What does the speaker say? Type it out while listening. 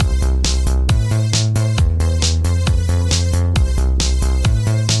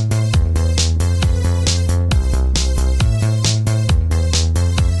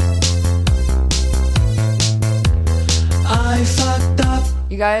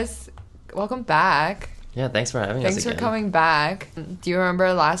guys, welcome back. Yeah, thanks for having us again. Thanks for coming back. Do you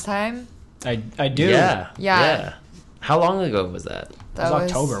remember last time? I do. Yeah. How long ago was that? That was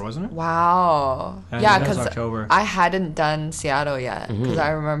October, wasn't it? Wow. Yeah, because October. I hadn't done Seattle yet because I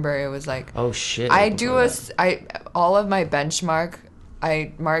remember it was like. Oh shit! All of my benchmark.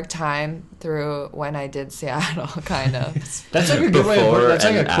 I mark time through when I did Seattle, kind of. That's like a good way. That's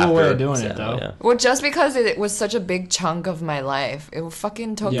like a cool way of doing Seattle, it, though. Yeah. Well, just because it was such a big chunk of my life, it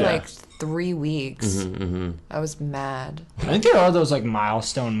fucking took like 3 weeks. I was mad. I think there are those like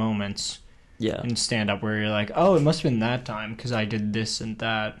milestone moments. Yeah. In stand-up where you're like, oh, it must have been that time because I did this and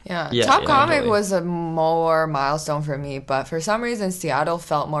that. Yeah. Top Comic was a more milestone for me, but for some reason, Seattle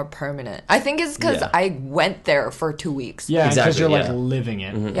felt more permanent. I think it's because I went there for 2 weeks. Yeah, because you're like living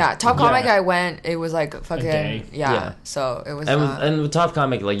it. Yeah, Top Comic, I went, it was like fucking, so it was and with Top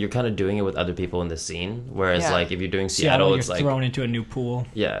Comic, like, you're kind of doing it with other people in the scene, whereas, like, if you're doing Seattle, it's you're like... thrown into a new pool.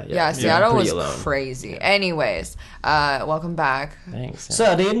 Yeah, Seattle was crazy. Anyways, welcome back. Thanks. Yeah.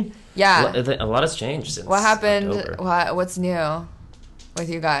 So, dude... Yeah. A lot has changed since What happened? October. What's new with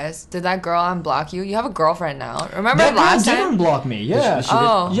you guys? Did that girl unblock you? You have a girlfriend now. Remember that last time? That girl did unblock me.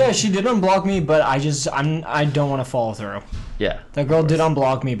 Yeah. She did unblock me, but I don't want to follow through. Yeah. That girl did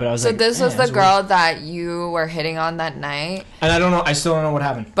unblock me, but I was like... So this was the girl that you were hitting on that night? And I don't know. I still don't know what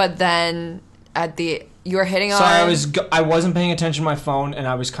happened. But then you were hitting on... So I wasn't paying attention to my phone, and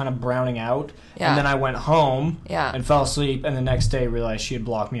I was kind of browning out. Yeah. And then I went home and fell asleep, and the next day realized she had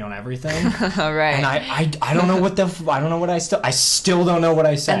blocked me on everything. Right. And I don't know what I still don't know what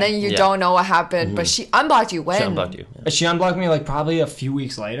I said. And then you don't know what happened, but she unblocked you when? She unblocked you. Yeah. She unblocked me like probably a few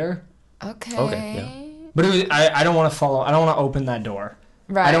weeks later. Okay. Yeah. But it was, I don't want to follow. I don't want to open that door.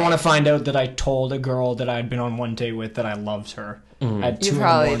 Right. I don't want to find out that I told a girl that I'd been on one date with that I loved her at 2 You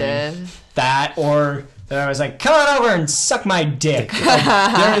probably did. That or... that I was like, come on over and suck my dick. Like,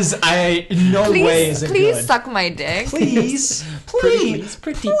 way is it good. Please suck my dick. Please.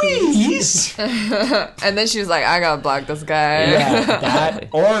 And then she was like, I gotta block this guy. Yeah, that.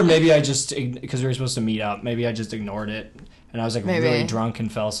 Or maybe I just, because we were supposed to meet up, maybe I just ignored it. And I was like really drunk and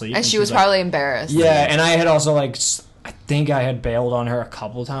fell asleep. And she was probably embarrassed. Yeah, and I had also like... I think I had bailed on her a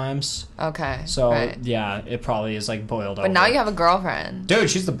couple times. Okay. So, yeah, it probably is like boiled over. But now you have a girlfriend.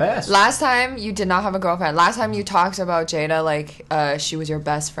 Dude, she's the best. Last time you did not have a girlfriend. Last time you talked about Jada like she was your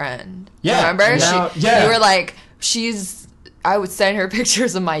best friend. Yeah. Remember? You were like, I would send her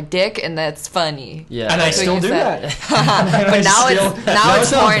pictures of my dick and that's funny. Yeah. And I still do that. But now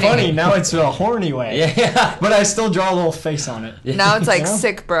it's horny. Funny. Now it's a horny way. Yeah. But I still draw a little face on it. Now it's like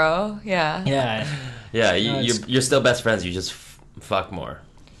sick, bro. Yeah. Yeah. Yeah, you're still best friends. You just fuck more.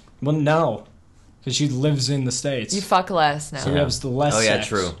 Well, no. Because she lives in the States. You fuck less now. So you have the less sex. Oh, yeah,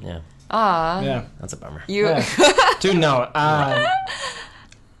 true. Yeah. Aw. Yeah. That's a bummer. Dude, no.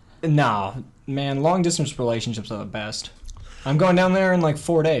 No. Man, long-distance relationships are the best. I'm going down there in like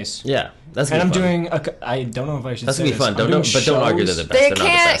 4 days. Yeah, that's gonna be fun. doing. I don't know if I should. That's say gonna be fun. this. Don't argue they're the best. They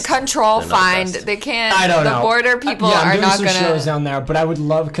can't control They can't. I don't know. The border people are not gonna. Some shows down there, but I would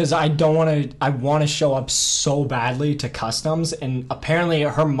love because I don't want to. I want to show up so badly to customs, and apparently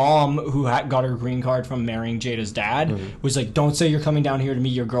her mom, who got her green card from marrying Jada's dad, was like, "Don't say you're coming down here to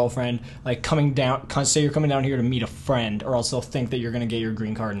meet your girlfriend. Like say you're coming down here to meet a friend, or else they'll think that you're gonna get your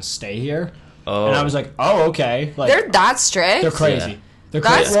green card and stay here." Oh. And I was like, "Oh, okay." Like, they're that strict. They're crazy. Yeah.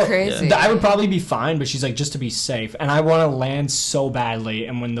 That's crazy. I would probably be fine, but she's like, just to be safe. And I want to land so badly.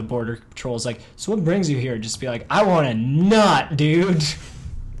 And when the border patrol's like, so what brings you here? Just be like, I want a nut, dude.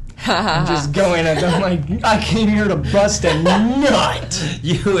 And just go in and I'm like, I came here to bust a nut.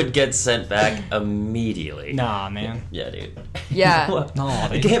 You would get sent back immediately. Nah, man. Yeah, dude. Yeah. No,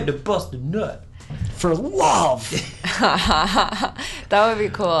 I came to bust a nut. For love. That would be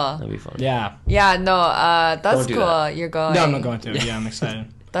cool. That'd be fun. Yeah. Yeah, no, that's cool. That. You're going. No, I'm not going to. Yeah, I'm excited.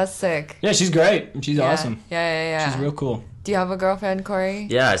 That's sick. Yeah, she's great. She's awesome. Yeah. She's real cool. Do you have a girlfriend, Corey?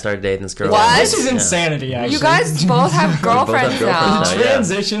 Yeah, I started dating this girl. What? This is insanity, actually. You guys both have girlfriends now. The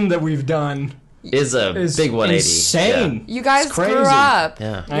transition that we've done is a big 180. Insane. Yeah. You guys grew up.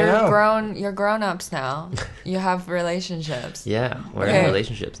 Yeah. You're grown-ups now. You have relationships. Yeah, we're in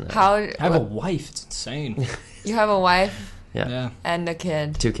relationships now. I have a wife. It's insane. You have a wife? Yeah. And a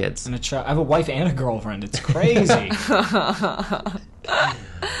kid. 2 kids. And I have a wife and a girlfriend. It's crazy. I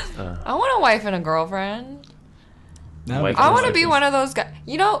want a wife and a girlfriend. I want to be one of those guys.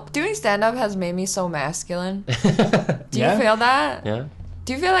 You know, doing stand-up has made me so masculine. Do you feel that? Yeah.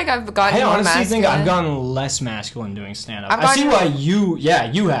 Do you feel like I've gotten I more honestly masculine? think I've gotten less masculine doing stand-up. I've I see gotten- why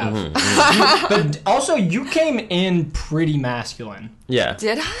you have. But also, you came in pretty masculine. Yeah.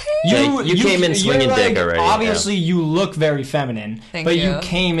 Did I? You came in swinging you're, dick already, Obviously, you look very feminine. Thank but you. you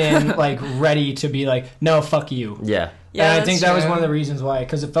came in, like, ready to be like, no, fuck you. Yeah. Yeah, and I think that was true. one of the reasons why,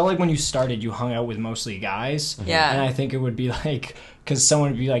 because it felt like when you started, you hung out with mostly guys. Yeah. And I think it would be like, because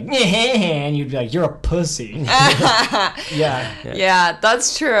someone would be like, and you'd be like, you're a pussy. Yeah. Yeah,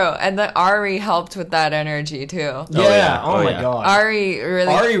 that's true. And then Ari helped with that energy too. Yeah. yeah. Oh, Oh, my yeah. god.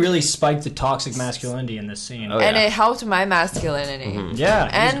 Ari really spiked the toxic masculinity in this scene. Oh, and yeah. it helped my masculinity. Yeah, it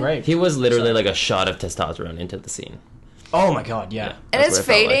was And- great. He was literally like a shot of testosterone into the scene. Oh my god, yeah. And That's it's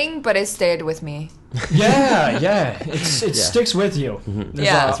what it felt like. fading, but it stayed with me. Yeah. It sticks with you. There's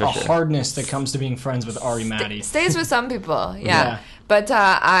Yeah. a That's for sure. hardness that comes to being friends with Ari Maddie. Stays with some people, yeah. Yeah. But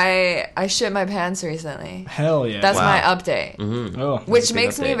I shit my pants recently. Hell yeah. That's Wow. my update. oh, Which big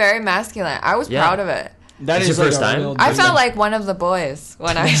makes me update. very masculine. I was Yeah. proud of it. that It's is your like first a time? real I deal. felt like one of the boys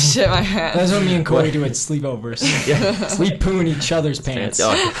when I shit my pants. That's what me and Cory do at sleepovers. We poo in each other's pants. Oh,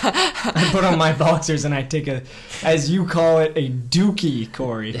 I put on my boxers and I take as you call it, a dookie,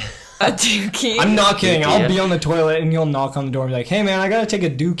 Cory. A dookie. I'm not kidding. Dookie, I'll yeah. be on the toilet and you'll knock on the door and be like, hey man, I gotta take a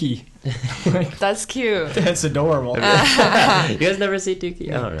dookie. That's cute. That's adorable. you guys never see Dookie?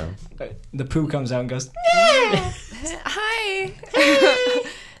 I don't know. The poo comes out and goes, Hi.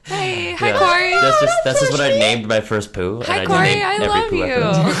 Hey. Hi, Yeah. Cory. That's just what I named my first poo. Hi, and Cory. named I every love poo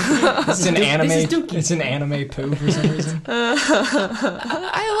after it. it's an anime. This is Dookie. It's an anime poo for some reason.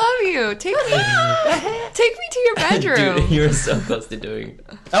 I love you. Take me to your bedroom. Dude, you're so close to doing.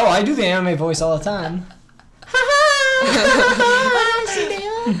 Oh, I do the anime voice all the time.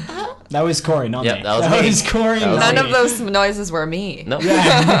 That was Cory, not Yeah, me. that was me. Cory. That was not None me. of those noises were me. No.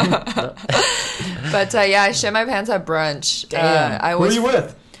 Yeah. But yeah, I shit my pants at brunch. Damn. I Who was are you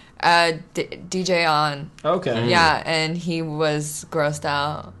with? DJ on. Okay. Yeah, and he was grossed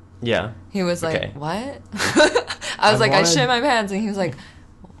out. Yeah. He was like, Okay. "What?" I was like, "I shit my pants," and he was like,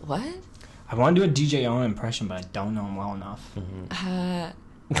 "What?" I want to do a DJ Owen impression, but I don't know him well enough.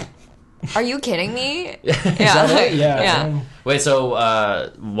 Are you kidding me? Is that it? Yeah. Yeah. Wait,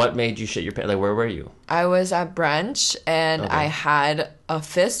 so what made you shit your pants? Like, where were you? I was at brunch and Okay. I had a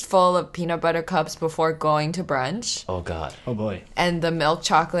fistful of peanut butter cups before going to brunch. Oh, God. Oh boy. And the milk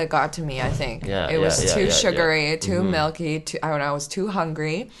chocolate got to me, I think. Yeah, it was yeah, too yeah, yeah. sugary, too milky, I don't know, I was too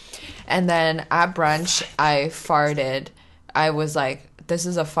hungry. And then at brunch, I farted. I was like, this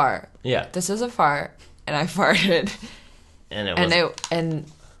is a fart. Yeah. This is a fart. And I farted. And it was.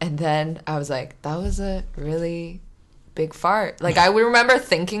 And then I was like, that was a really big fart. Like, I would remember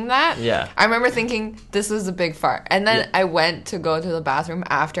thinking that. Yeah. I remember thinking this was a big fart. And then I went to go to the bathroom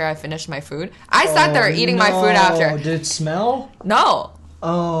after I finished my food. I sat there eating my food after. Did it smell? No.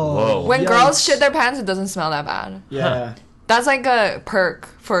 Oh. Whoa. When Yikes. girls shit their pants, it doesn't smell that bad. Yeah. That's like a perk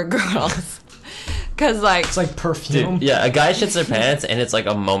for girls. Because, like, It's like perfume. Dude, yeah, a guy shits their pants, and it's like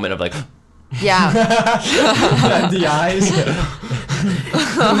a moment of like, yeah. The eyes.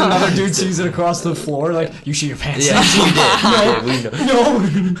 Another dude sees it across the floor, like, you shit your pants. yeah, you did. Yeah, we know.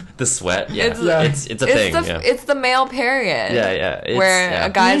 No. The sweat, yeah, It's- it's a thing. It's the male period. Yeah, yeah. It's, Where yeah. a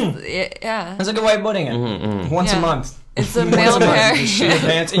guy's, yeah. It's like a white pudding. Once Yeah. a month. It's a Once male a month, you shit your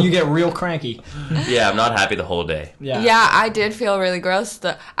period. pants and you get real cranky. Yeah, I'm not happy the whole day. Yeah. Yeah, I did feel really gross.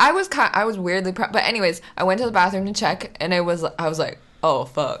 I was weirdly proud. But anyways, I went to the bathroom to check, and I was like, oh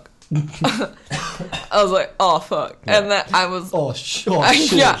fuck. I was like, oh fuck, and then I was, Oh, shit.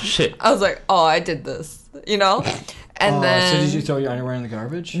 yeah, Shit. I was like, oh, I did this, you know, and then So did you throw your underwear in the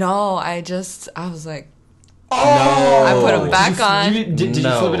garbage? no, I was like, Oh! I put 'em Did back you, on. Did you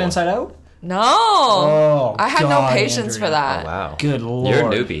No. flip it inside out? no, Oh, I had no God, patience Andrea. for that. Oh, wow. Good lord. You're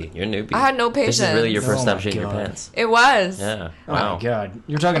a newbie. I had no This is really your patience. first Oh time my shitting your God. pants. It was. Yeah. Oh Wow. my god.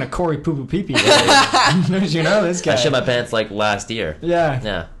 You're talking to Cory Poo Poo Pee Pee. Don't you know this guy? I shit my pants like last year. Yeah.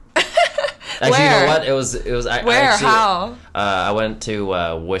 Yeah. Actually, you Where? know what? It was. Where? How? I went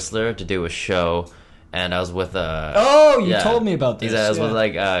to Whistler to do a show, and I was with Oh, you told me about this. I was yeah. with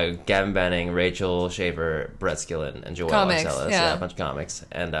like Gavin Banning, Rachel Shaver, Brett Skillen, and Joel Comics, Marcellus. yeah. A bunch of comics,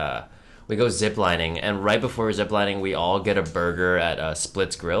 and we go ziplining. And right before ziplining, we all get a burger at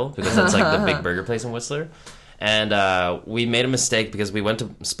Split's Grill because that's like the big burger place in Whistler. And we made a mistake because we went to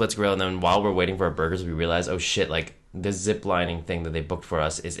Split's Grill, and then while we're waiting for our burgers, we realized, oh shit, like this ziplining thing that they booked for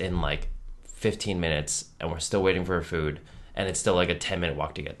us is in like 15 minutes, and we're still waiting for our food, and it's still like a 10-minute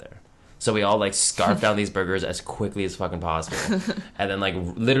walk to get there. So we all like scarf down these burgers as quickly as fucking possible, and then like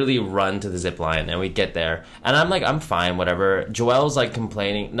literally run to the zip line, and we get there, and I'm like, I'm fine, whatever. Joelle's like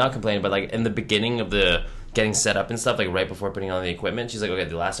not complaining, but like in the beginning of the getting set up and stuff, like right before putting on the equipment. She's like, okay,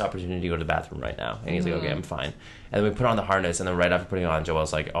 the last opportunity to go to the bathroom right now. And he's like, okay, I'm fine. And then we put on the harness, and then right after putting it on,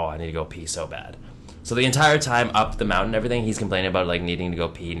 Joel's like, oh, I need to go pee so bad. So the entire time up the mountain and everything, he's complaining about like needing to go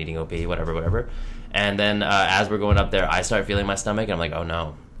pee, whatever. And then as we're going up there, I start feeling my stomach, and I'm like, oh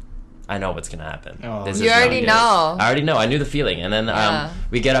no, I know what's gonna happen. Oh. This You is not already good. know. I already know. I knew the feeling. And then Yeah.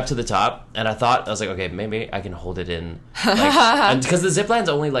 we get up to the top, and I was like, okay, maybe I can hold it in. Because the zip line's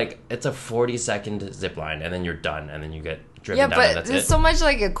only like, it's a 40-second zip line, and then you're done, and then you get driven Yeah, down, and but that's there's it. so much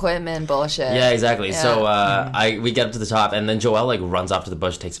like equipment bullshit. Yeah, exactly. Yeah. So we get up to the top, and then Joel like runs off to the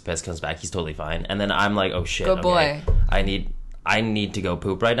bush, takes a piss, comes back. He's totally fine. And then I'm like, oh shit, Good okay, boy. I need to go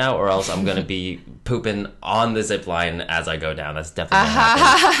poop right now, or else I'm gonna be pooping on the zip line as I go down. That's definitely gonna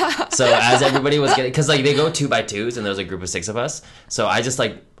happen. So as everybody was getting, because like they go 2 by 2s, and there's a group of 6 of us. So I just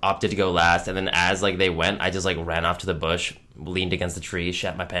like opted to go last, and then as like they went, I just like ran off to the bush, leaned against the tree,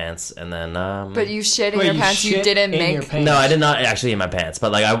 shat my pants, and then. But you shit in Wait, your you pants. You shit didn't in your make. pants? No, I did not actually in my pants,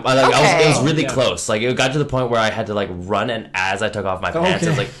 but like I was, Okay. it was really Yeah. close. Like it got to the point where I had to like run, and as I took off my pants, I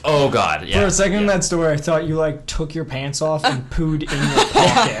was Okay. like, oh god, yeah. For a second in yeah. that story, I thought you like took your pants off and pooed in your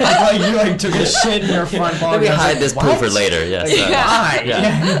pocket. Like you like took a shit in your front pocket. Maybe I was hide like, this poo what? for later. Yes. Yeah. Why?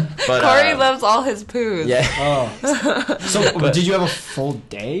 Yeah. But, Cory loves all his poos. Yeah. Oh. So did you have a full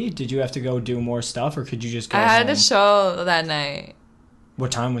day? Did you have to go do more stuff, or could you just go I had home? a show that night.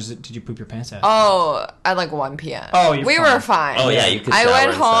 What time was it? Did you poop your pants at? Oh, at like 1 p.m. Oh, you're we fine. were fine. Oh yeah, you could. I shower went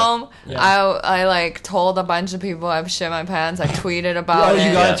and stuff. home. Yeah. I like told a bunch of people I've shit my pants. I tweeted about Oh, it.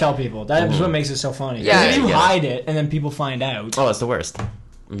 you gotta Yeah. tell people. That's what makes it so funny. 'Cause Yeah. if you Yeah. hide it and then people find out. Oh, it's the worst.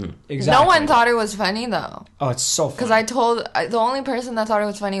 Exactly. No one thought it was funny though, Oh, it's so funny. because the only person that thought it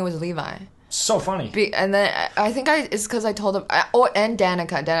was funny was Levi. So funny. And then I think it's because I told him. And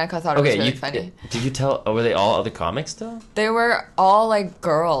Danica. Danica thought it was Okay, really you funny. did you tell? Were they all other comics still? They were all like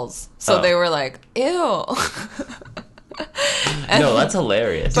girls, so Oh. they were like, "Ew." And- No, that's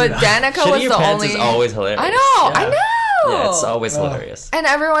hilarious. But Danica Shitting was your the pants only. is always hilarious. I know. Yeah. I know. Yeah, it's always Ugh. hilarious. And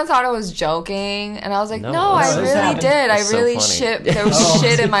everyone thought I was joking, and I was like, No, "No, I this really happened. did. I It's so really funny. shit. There was Oh.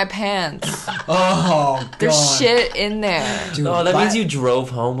 shit in my pants. Oh, God. There's shit in there." Dude, Oh, that la- means you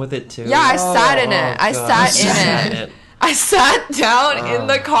drove home with it too. Yeah, I sat in it. I God. sat You in sat it. I sat down in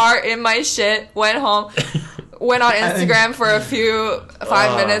the car in my shit. Went home. Went on Instagram for a few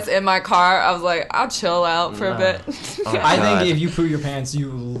 5 minutes in my car. I was like, I'll chill out for a bit. Oh, I God. think if you poo your pants,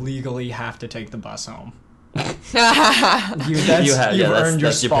 you legally have to take the bus home. You, You have, you've yeah, earned your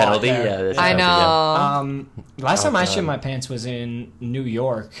that's your spot penalty. there. Yeah, that's I your know. penalty, Last time I God. shit my pants was in New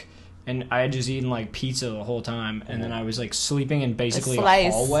York, and I had just eaten like pizza the whole time, and then I was like sleeping in basically a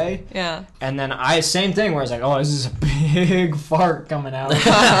slice. hallway. Yeah. And then same thing where I was like, oh, this is a big fart coming out. And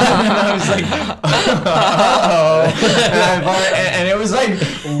I was like, oh. And it was like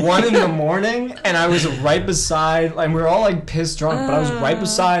 1 a.m, and I was right beside, like, we were all like pissed drunk, but I was right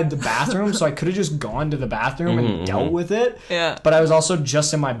beside the bathroom, so I could have just gone to the bathroom and dealt with it. Yeah. But I was also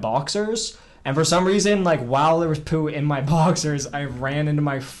just in my boxers. And for some reason, like, while there was poo in my boxers, I ran into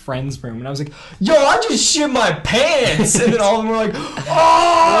my friend's room, and I was like, yo, I just shit my pants! And then all of them were like,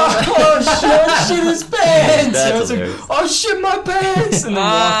 oh shit his pants! That's And I was hilarious. like, oh, shit my pants! And then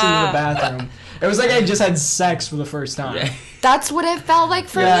walked into the bathroom. It was like I just had sex for the first time. Yeah. That's what it felt like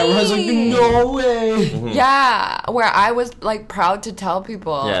for Yeah, me. where I was like, no way! Yeah, where I was like proud to tell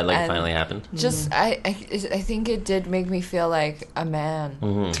people. Yeah, like and finally happened. Just I think it did make me feel like a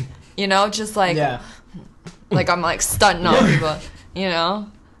man. You know, just like Yeah. like I'm like stunting on people. You know,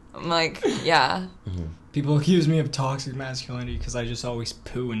 I'm like yeah. People accuse me of toxic masculinity because I just always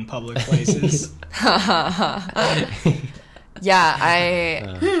poo in public places.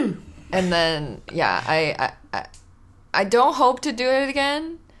 Yeah, and then yeah, I don't hope to do it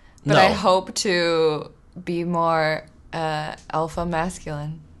again, but I No. hope to be more alpha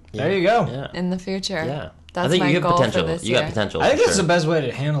masculine There you go. Yeah. in the future. Yeah. That's I think my you have goal potential. for this You year. got potential. I think for that's sure. the best way to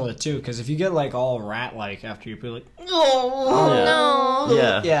handle it too, because if you get like all rat-like after you poo, like, Oh Yeah. no.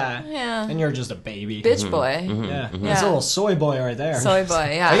 Yeah. yeah, Yeah. and you're just a baby. Bitch boy. Yeah, Yeah. that's a little soy boy right there. Soy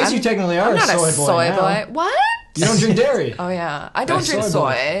boy, yeah. I guess you technically are I'm a not soy a boy soy now. boy. What? You don't drink dairy. Oh yeah, I don't That's drink soy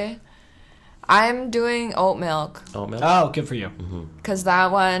boy. soy. I'm doing oat milk Oh, milk? Oh, good for you. because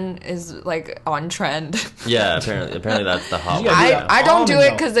that one is like on trend. Yeah, apparently that's the hot You one. gotta do Yeah. that. I don't do Almond it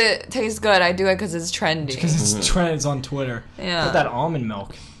milk. because it tastes good. I do it because it's trendy. Because it's trends on Twitter. Yeah. Put that almond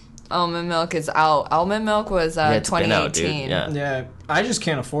milk. Almond milk is out. Almond milk was Yeah, it's been 2018. out, dude. Yeah. Yeah, I just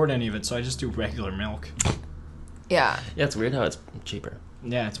can't afford any of it, so I just do regular milk. Yeah. Yeah, it's weird how it's cheaper.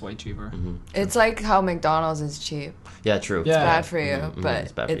 Yeah, it's way cheaper. It's like how McDonald's is cheap. Yeah, true. Yeah. Bad for you, but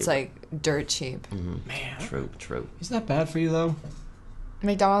it's bad for it's you. like dirt cheap. Man, True. isn't that bad for you though?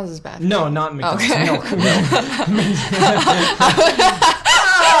 McDonald's is bad. No, not McDonald's. Okay. No.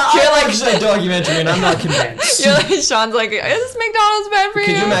 You're like a documentary, and I'm not convinced. You're like, Sean's like, is McDonald's bad for you?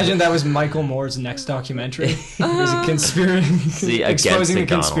 Could you imagine that was Michael Moore's next documentary? There's a conspiracy exposing the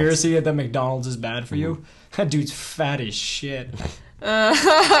McDonald's. conspiracy that McDonald's is bad for you. That dude's fat as shit.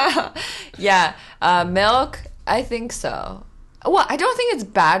 Yeah, milk. I think so. Well, I don't think it's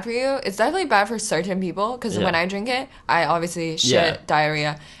bad for you. It's definitely bad for certain people because when I drink it, I obviously shit,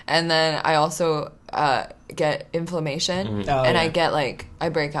 diarrhea, and then I also get inflammation, and I get I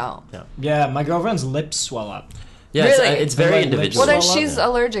break out. Yeah, my girlfriend's lips swell up. Yeah, Really? it's very Like, individual. Well, then Swell up. she's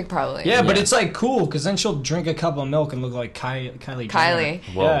allergic probably. Yeah, but it's cool because then she'll drink a cup of milk and look like Kylie Jenner. Kylie.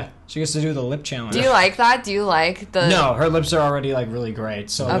 Whoa. Yeah, she gets to do the lip challenge. Do you like that? Do you like the No, her lips are already really great,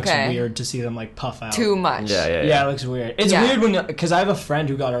 so it looks Okay. weird to see them puff out. too much? Yeah, it looks weird. It's Yeah. weird because I have a friend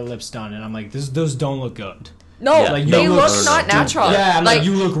who got her lips done, and I'm like, those don't look good. No, Yeah. they you look look not natural. Yeah, I'm like,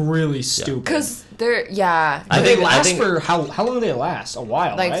 you look really stupid. because they're I they think- last for how long do they last? A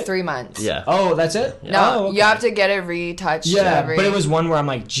while, right? 3 months. Yeah. Oh, that's it? No, Oh, okay. you have to get it retouched. Yeah, but it was one where I'm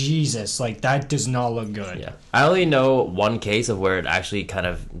like, Jesus, that does not look good. Yeah. I only know one case of where it actually kind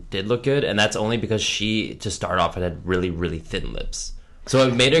of did look good, and that's only because she, to start off, had really, really thin lips. So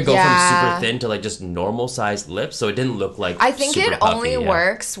it made her go from super thin to just normal sized lips, so it didn't look like I think super it puffy, only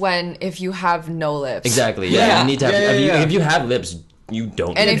works if you have no lips. Exactly. Yeah. You need to have. Yeah. If you have lips, you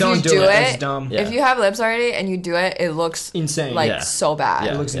don't. And need if them. you don't do It's it, dumb. Yeah. if you have lips already and you do it, it looks Insane. so bad.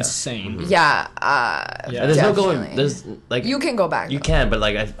 Yeah. It looks insane. Yeah. And there's no going. Definitely. There's You can go back. You though. can, but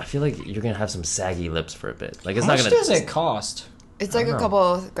I feel like you're gonna have some saggy lips for a bit. It's How not much gonna. does it cost? It's like a know.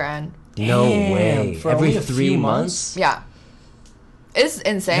 couple grand. No Damn, way. for Every only a 3 few months. Yeah. It's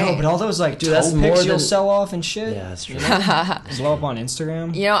insane. No, but all those toe that's more pics you'll than- sell off and shit. Yeah, that's true. Blow up on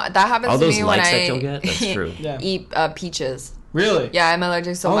Instagram. You know, that happens All to those me when likes I that you'll get. That's true. Yeah. eat peaches. Really? Yeah, I'm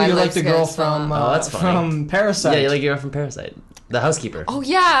allergic, so Oh, my you're like lips the get girl swollen. from Oh, that's funny. from Parasite. Yeah, you're like you're from Parasite, the housekeeper. Oh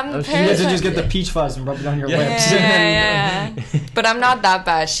yeah, I'm Oh, the she You get to parasite. just get the peach fuzz and rub it on your Yeah. lips. Yeah. But I'm not that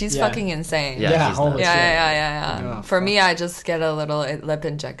bad. She's Yeah. fucking insane. Yeah, Yeah, she's holy nuts. shit. Yeah. Oh, For fuck. me, I just get a little lip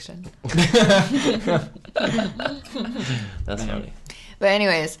injection. That's funny. But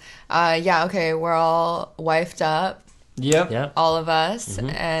anyways, okay, we're all wifed up, Yep. Yeah. all of us,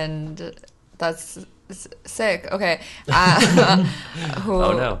 and that's sick. Okay.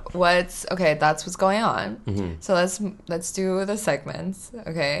 Oh, no. That's what's going on. Mm-hmm. So let's do the segments.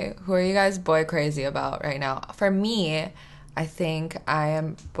 Okay. Who are you guys boy crazy about right now? For me, I think I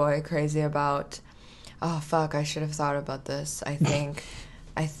am boy crazy about. Oh fuck! I should have thought about this. I think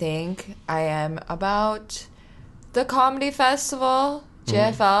I am about the comedy festival,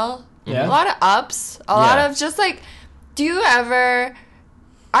 JFL. Yeah. A lot of ups. A lot of just do you ever?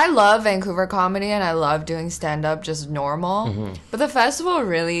 I love Vancouver comedy and I love doing stand up just normal. But the festival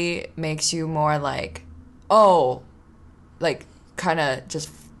really makes you more kind of just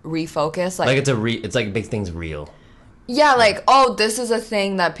refocus. It's like makes things real. Yeah, this is a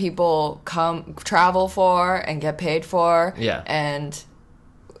thing that people travel for and get paid for. Yeah. And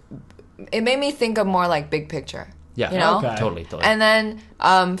it made me think of more big picture. Yeah. You know? Okay. Totally. And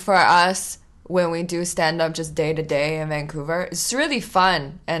then for us, when we do stand up just day to day in Vancouver, it's really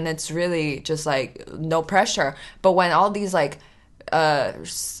fun and it's really just no pressure. But when all these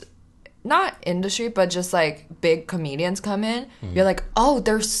not industry, but just big comedians come in, you're like, oh,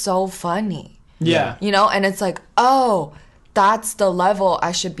 they're so funny. Yeah. You know, and it's oh, that's the level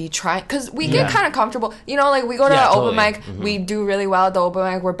I should be trying. Because we get kind of comfortable. You know, we go to an open mic, we do really well at the open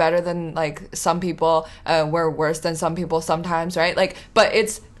mic. We're better than, some people. We're worse than some people sometimes, right? But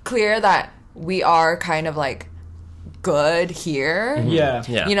it's clear that we are kind of, good here. Yeah.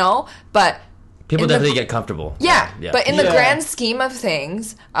 Yeah. You know? But... People in the- definitely get comfortable. Yeah, but in the Yeah. grand scheme of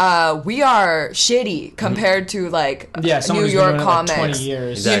things, we are shitty compared to Someone New who's York been doing it, comics. 20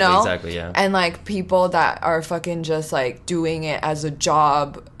 years. Exactly, you know? exactly, yeah. And people that are fucking just doing it as a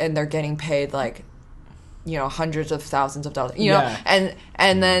job and they're getting paid hundreds of thousands of dollars. You know? Yeah.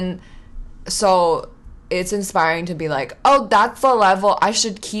 And then so it's inspiring to be oh, that's the level. I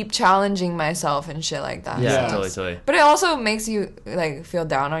should keep challenging myself and shit like that. Yeah, Yeah. totally. But it also makes you feel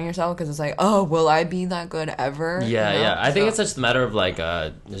down on yourself because it's oh, will I be that good ever? Yeah, You know? yeah. I think So- it's just a matter of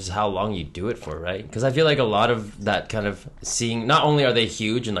just how long you do it for, right? Because I feel like a lot of that kind of seeing, not only are they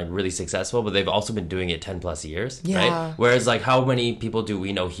huge and really successful, but they've also been doing it 10 plus years, Yeah. right? Whereas how many people do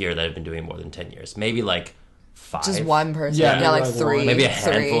we know here that have been doing more than 10 years? Maybe 5. Just one person. Yeah, Yeah, like like three. one. Maybe a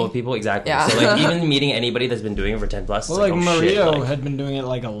three. handful of people, exactly. Yeah. So like even meeting anybody that's been doing it for 10 plus, Well, it's like oh, shit, Mario like- had been doing it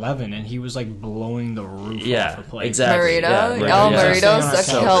like 11, and he was like blowing the roof Yeah, off the place. exactly. Burrito? Yeah, Oh, yeah. Burrito's a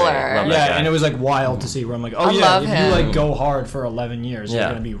So killer. great. Love that Yeah, guy. and it was like wild to see. Where I'm like, oh I yeah, love if him. you like go hard for 11 years, Yeah. you're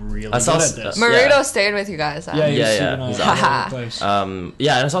gonna be really I good saw at this. Marito Yeah. stayed with you guys. Huh? Yeah, he's Yeah, super yeah, he's nice. awesome. All over the place.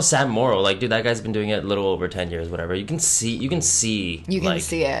 Yeah, and I saw Sam Morrow. Like, dude, that guy's been doing it a little over 10 years, whatever. You can see, You can like,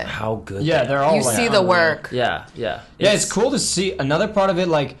 see it. how good. Yeah, they they're are. all You like, see the unreal. work. Yeah. Yeah, it's cool to see another part of it,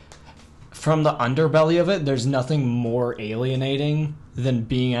 like from the underbelly of it. There's nothing more alienating than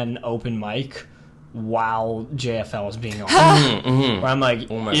being at an open mic while JFL is being on. Where I'm like,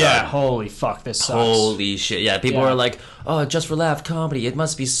 Oh my yeah, God. holy fuck, this sucks. Holy shit! Yeah, people Yeah. are like, "Oh, just for laugh comedy. It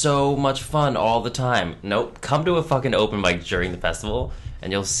must be so much fun all the time." Nope. Come to a fucking open mic during the festival,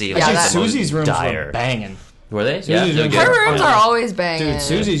 and you'll see. Like, Yeah, Actually, that- the most Susie's rooms dire. were banging. Were they? Susie's Yeah, they're rooms good. Her rooms Yeah. are always banging. Dude,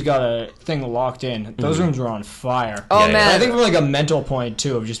 Susie's got a thing locked in. Those rooms were on fire. Oh Yeah, yeah. man, I think from like a mental point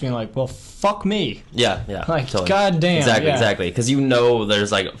too of just being like, well, fuck me. Yeah. Like, totally. goddamn. Exactly, yeah. exactly. Because you know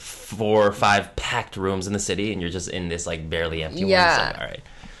there's like 4 or 5 packed rooms in the city, and you're just in this like barely empty one. Yeah. It's like, all right,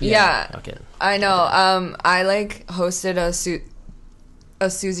 yeah. fucking. I know. I like hosted a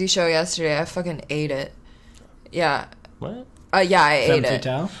Susie show yesterday. I fucking ate it. Yeah. What? Yeah, I Femme ate it.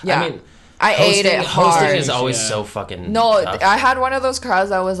 fatale? Yeah. I mean, I ate it hosting hard. is always Yeah. so fucking. No, tough. I had one of those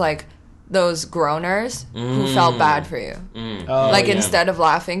crowds that was like those groaners who felt bad for you. Oh, Like yeah. instead of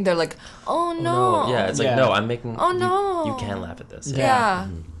laughing, they're like, "Oh no." Yeah, it's like Yeah. no, I'm making. Oh, no. You can laugh at this. Yeah.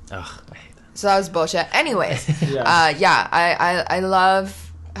 Ugh, I hate that. So that was bullshit. Anyways, Yeah. I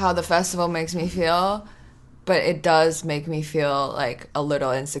love how the festival makes me feel, but it does make me feel like a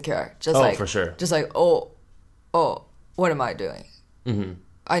little insecure. Just Oh, like for sure. Just like oh, what am I doing? Mm-hmm.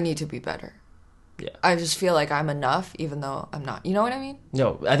 I need to be better. Yeah. I just feel like I'm enough, even though I'm not. You know what I mean?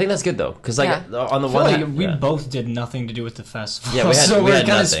 No, I think that's good though, because like Yeah. on the I feel one like hand, we yeah. both did nothing to do with the festival. Yeah, we had- so we we're had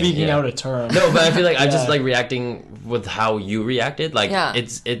kind of nothing, speaking yeah. out of turn. No, but I feel like I'm just Yeah. like reacting with how you reacted. Like Yeah.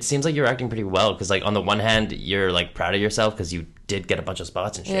 it seems like you're acting pretty well because like on the one hand you're like proud of yourself because you did get a bunch of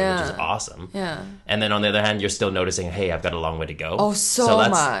spots and shit, which is Yeah. awesome. Yeah. And then on the other hand, you're still noticing, hey, I've got a long way to go. Oh, so that's,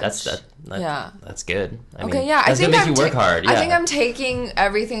 much. That, Yeah. That's good. I Okay, mean, yeah. That's I think gonna make I'm you work hard. Yeah. I think I'm taking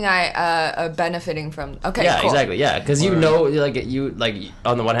everything I benefiting from. Okay, Yeah, cool. exactly. Yeah, because you Word. know, like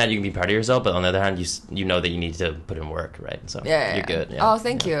on the one hand you can be proud of yourself, but on the other hand you know that you need to put in work, right? So Yeah, you're good. Yeah. Oh,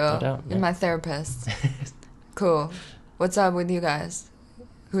 thank Yeah, you. no doubt, You're yeah. my therapist. Cool. What's up with you guys?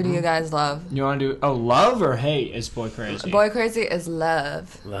 Who do you guys love? You want to do love or hate is boy crazy? Boy crazy is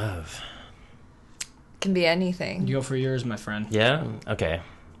love. Love. Can be anything. You go for yours, my friend. Yeah. Okay.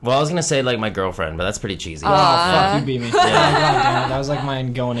 Well, I was gonna say like my girlfriend, but that's pretty cheesy. Oh, fuck, you beat me. God damn it. That was like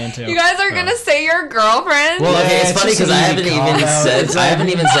mine going into. You guys are gonna say your girlfriend? Well, okay, Yeah, it's it's funny just because an I easy haven't even call-out. said It's I like- haven't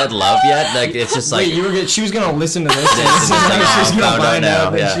even said love yet. Like it's just like Wait, she was gonna listen to this. This is and now, she's gonna found out find now,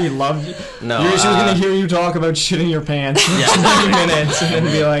 out that yeah. she loved you. No, She was gonna hear you talk about shitting your pants for 20 minutes and then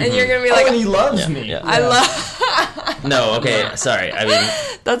be like, And you're gonna be like, and he loves Yeah, me. yeah. I love. no. Okay, sorry. I mean,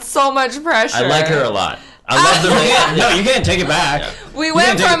 That's so much pressure. I like her a lot. I love the No, you can't take it back. We You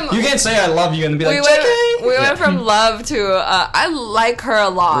went can't from you can't say I love you and be like, we went JK. we went from love to I like her a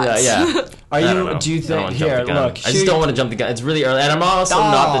lot. Yeah. Are I don't you? know. Do you I don't think wanna jump here? the gun. Look, I just don't want to jump the gun. It's really early, and I'm also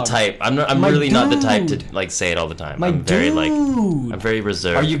not the Dog. type. I'm My really not the type to dude. like say it all the time. My I'm very like dude. I'm very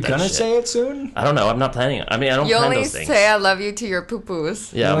reserved. Are you with that gonna shit. say it soon? I don't know. I'm not planning. I mean, I don't You plan only those things. say I love you to your poo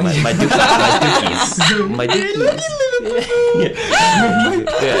poos. Yeah, my dookies. My dookies.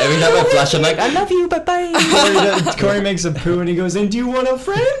 Yeah, every time I flush, I'm like, I love you, bye bye. Cory makes a poo and he goes, "And do you want a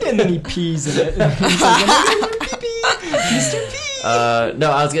friend?" And then he pees in it. He's like, "Oh, pee-pee, Mr. P."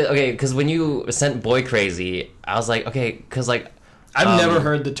 No, I was gonna, okay, because when you sent boy crazy, I was like, okay, because like I've never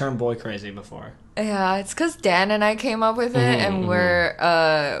heard the term "boy crazy" before. Yeah, it's because Dan and I came up with it, and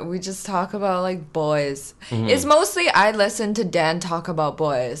we just talk about like boys. It's mostly I listen to Dan talk about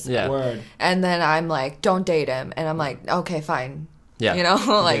boys, yeah, Word. and then I'm like, don't date him, and I'm like, okay, fine, yeah. you know,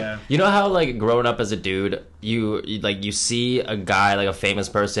 like Yeah. You know how like growing up as a dude, you see a guy like a famous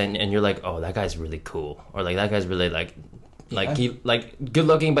person, and you're like, oh, that guy's really cool, or like that guy's really like he like good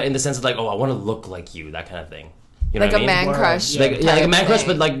looking, but in the sense of like, oh, I want to look like you, that kind of thing. You know like what a I mean? man Word. crush, Yeah. Like, yeah, like a man type crush, thing.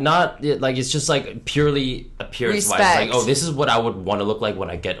 but like not like it's just like purely appearance wise. Like, Respect. oh, this is what I would want to look like when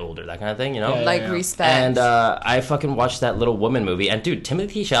I get older, that kind of thing, you know? Yeah, like yeah. respect. And I fucking watched that Little Woman movie, and dude,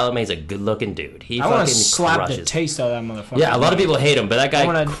 Timothy Chalamet's a good looking dude. He I fucking want to slap crushes. the taste out of that motherfucker. Yeah, a lot of people hate him, but that guy I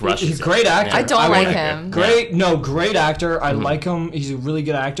wanna- crushes. he's a it. great actor. Yeah. I don't I like wanna- him. Great actor. I like him. He's a really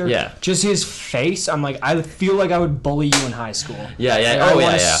good actor. Yeah. Just his face, I'm like, I feel like I would bully you in high school. Yeah, yeah. Like, Oh, I yeah,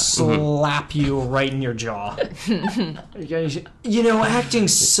 wanna yeah. slap you right in your jaw. You know,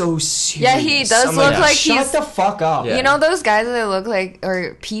 acting's so serious. Yeah, he does I'm look like shut he's... the fuck up. Yeah. You know those guys that look like,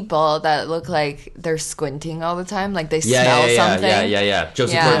 or people that look like they're squinting all the time, like they smell something. Yeah.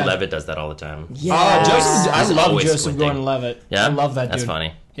 Joseph Yeah. Gordon-Levitt does that all the time. Yeah. I He's love always Joseph squinting. Gordon-Levitt. Yeah, I love that dude. That's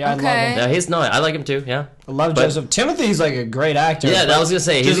funny. Yeah, I Okay. love him. Yeah, he's no. I like him too. Yeah, I love But- Joseph. Timothy's like a great actor. Yeah, but I was gonna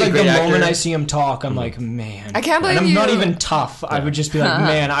say, he's just a like great the actor. moment I see him talk, I'm like, man. I can't believe and I'm not you- even tough. I would just be like,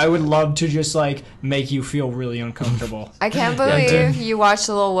 man, I would love to just like make you feel really uncomfortable. I can't Yeah, believe you watched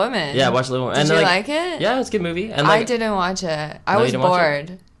Little Women. Yeah, watch Little Women. Did you like it? Yeah, it's a good movie. And I like, didn't watch it. I No, you was didn't watch it?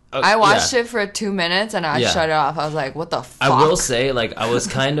 bored. Oh, I watched yeah. it for 2 minutes and I Yeah. shut it off. I was like, what the fuck? I will say, like, I was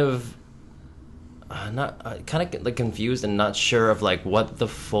kind of kind of like confused and not sure of like what the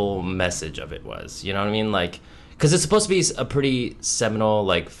full message of it was. You know what I mean? Like, because it's supposed to be a pretty seminal,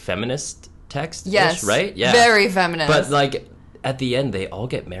 like, feminist text. Yes. Right? Yeah. Very feminist. But like at the end, they all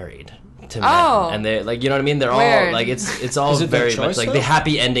get married to men, Oh. and they like, you know what I mean? They're Weird. all like, it's all Is it their very choice, much like though? the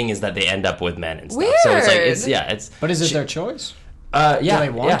happy ending is that they end up with men and stuff. So it's like Weird. it's But is it their choice? yeah. they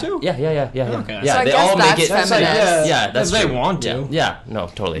want yeah, to? Yeah. Okay. Yeah, So I they guess all make that's it. feminist. Yeah, that's if they true. want to. Yeah, no,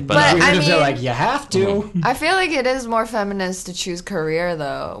 totally. But, But Weird I if they're mean- like, you have to. I feel like it is more feminist to choose career,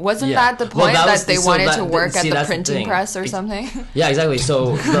 though. Wasn't Yeah. that the Well, point that that, was- they so wanted that- to work at see, the that's the printing thing. press or something? yeah, exactly.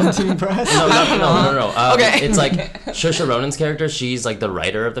 So Printing press? no. Okay. It's like Saoirse Ronan's character. She's like the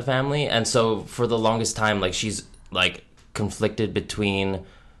writer of the family, and so for the longest time, like she's like conflicted between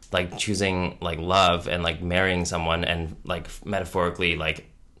like choosing like love and like marrying someone, and like metaphorically like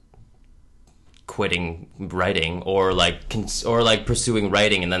quitting writing or like pursuing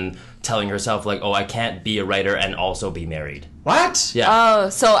writing, and then telling herself like, oh, I can't be a writer and also be married. What? Yeah. Oh,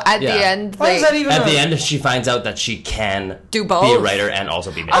 so at Yeah. the end, Why is that even At a- the end, she finds out that she can Do be a both? writer and also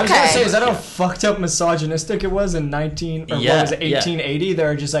be married. I was gonna Okay. say, is that how fucked up misogynistic it was in 1880?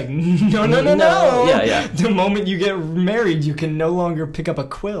 They're just like, no. Yeah. The moment you get married, you can no longer pick up a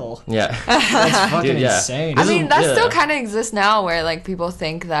quill. Yeah. That's fucking Dude, yeah. I insane. This is- mean, that yeah. still kind of exists now, where like people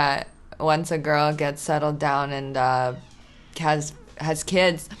think that once a girl gets settled down and has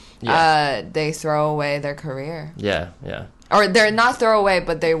kids, Yeah. they throw away their career, Yeah. or they're not throw away,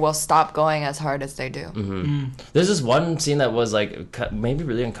 but they will stop going as hard as they do. Mm-hmm. There's this one scene that was like maybe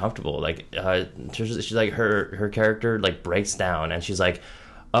really uncomfortable. Like she's like her character like breaks down and she's like,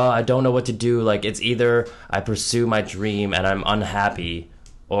 I don't know what to do. Like it's either I pursue my dream and I'm unhappy,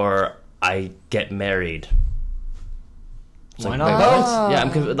 or I get married. It's Why like, not wait, both? what?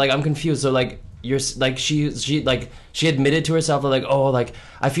 Yeah, I'm confused. So like you're like she admitted to herself that like, oh, like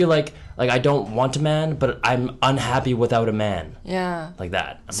I feel like I don't want a man, but I'm unhappy without a man. Yeah. Like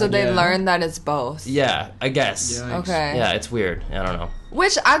that. I'm So like, they yeah. learn that it's both. yeah, I guess. Yikes. Okay. Yeah, it's weird. I don't know.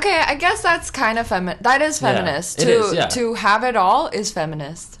 Which, okay, I guess that's kind of that is feminist. it to is, yeah. to have it all is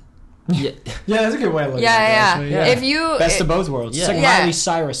feminist. Yeah. Yeah, that's a good way of looking Yeah, at it. yeah. actually, Yeah. If you Best of both worlds. It's Yeah. like Yeah. Miley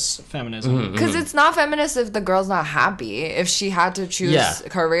Cyrus feminism. because it's not feminist if the girl's not happy. If she had to choose Yeah.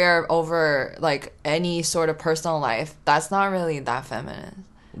 career over like any sort of personal life, that's not really that feminist.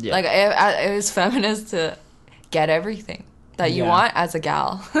 Yeah. Like it is feminist to get everything that you Yeah. want as a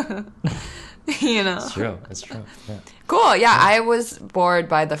gal. You know. It's true. It's true. Yeah. Cool. Yeah, I was bored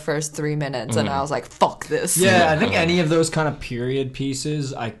by the first 3 minutes, and I was like, "Fuck this." Yeah, I think any of those kind of period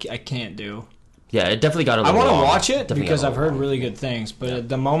pieces, I can't do. Yeah, it definitely got a I little want to long. watch it Definitely because got a I've little heard long. really good things, but at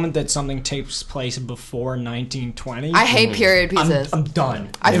the moment that something takes place before 1920, I hate period pieces. I'm done.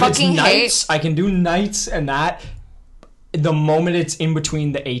 I If fucking it's hate- nights, I can do nights and that. The moment it's in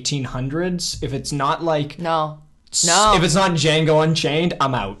between the 1800s, if it's not like No. No. if it's not Django Unchained,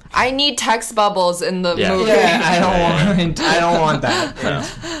 I'm out. I need text bubbles in the Yeah. movie. Yeah, I don't want that.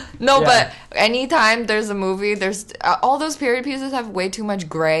 No, Yeah. but anytime there's a movie, there's all those period pieces have way too much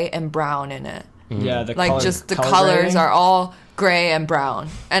gray and brown in it. Yeah, the Like color, just the color colors grading. are all gray and brown,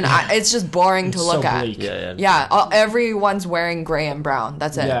 and it's just boring to It's look so at. bleak. Yeah. Yeah, everyone's wearing gray and brown.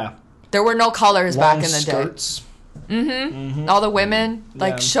 That's it. Yeah. There were no colors Long back in the skirts. day. All the women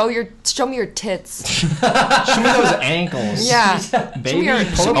like Yeah. show me your tits. Show me those ankles. Yeah, Baby, Show me your-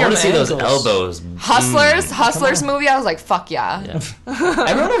 pull show up me I your want to see those ankles. elbows. Hustlers movie. I was like, fuck yeah.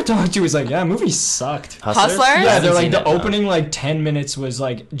 Everyone I've talked to was like, yeah, movie sucked. Hustlers? I Yeah, haven't they're like seen the it, no. opening like 10 minutes was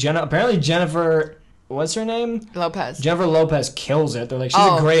like apparently Jennifer, what's her name? Lopez. Jennifer Lopez kills it. They're like, she's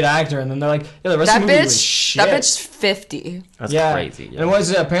Oh. a great actor, and then they're like, yeah, the rest That of the movie was bitch. shit. That bitch 50. That's yeah, crazy. Yeah. And it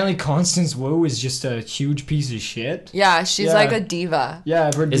was apparently Constance Wu is just a huge piece of shit. Yeah, she's Yeah. like a diva. Yeah,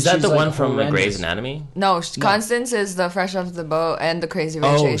 I've heard Is that she's, the like, one from horrendous. Grey's Anatomy? No, Constance is the Fresh Off the Boat and the Crazy Rich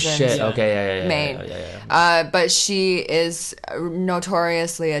Oh Asians. shit! Yeah. Okay, yeah. Main. Yeah. But she is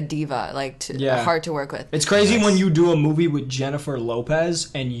notoriously a diva, like Yeah. hard to work with. It's crazy Nice. when you do a movie with Jennifer Lopez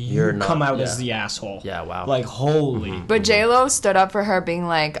and you You're not- come out yeah. as the asshole. girl. Yeah, wow. Like, holy. But J-Lo stood up for her, being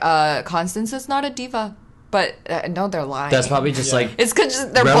like, Constance is not a diva. But no, they're lying. That's probably just like it's because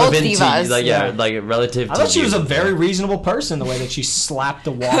they're both relevant divas. to, like relative to I thought she you. was a very reasonable person, the way that she slapped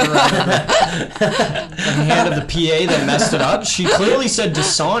the water out of the hand of the PA that messed it up. She clearly said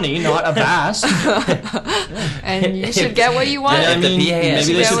Dasani, not Avast. And you should get what you want. Yeah, I If the mean, PA has maybe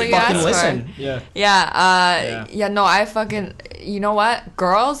to they get what should you fucking asked listen. for. Yeah. Yeah, no, I fucking, you know what?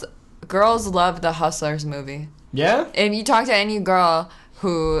 Girls love the Hustlers movie. Yeah? If you talk to any girl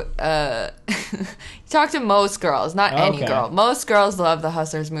who, you talk to most girls, not any Okay. girl. Most girls love the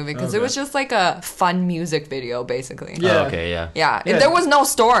Hustlers movie because it Okay. was just like a fun music video, basically. Yeah. Oh, okay, yeah. Yeah, Yeah. there was no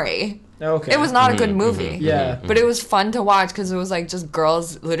story. Okay. It was not a good movie. Yeah. But it was fun to watch because it was like just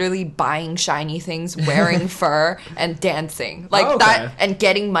girls literally buying shiny things, wearing fur, and dancing. Like Okay. that, and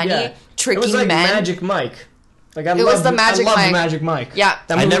getting money, Yeah. tricking It was like men. Magic Mike. Like I It was the Magic I loved Mike. Magic Mike. Yeah.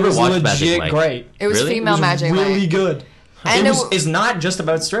 That I movie never was watched legit Magic Mike. great. It was Really? female It was Magic really Mike. good. And It's not just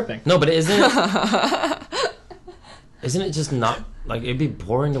about stripping. No, but isn't it just not like it'd be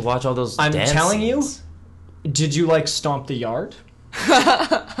boring to watch all those I'm dance telling you. scenes? Did you like Stomp the Yard?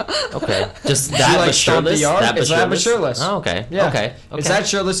 Okay. Just you that like but Stomp the shirtless? Yard? It's that but shirtless. Oh, okay. Yeah. Okay. It's that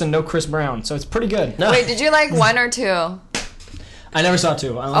shirtless and no Chris Brown, so it's pretty good. No. Wait, did you like 1 or 2? I never saw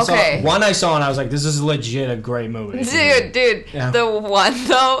two. I only Okay. saw one. I saw and I was like, "This is legit a great movie." Dude, Yeah. the one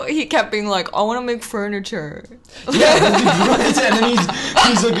though, he kept being like, "I want to make furniture." Yeah, and then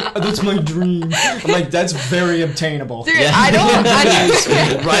he's like, "That's my dream." I'm like, "That's very obtainable." Dude, Yeah. I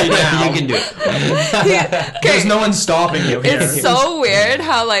don't. Right now, You can do it. There's no one stopping you here. It's so weird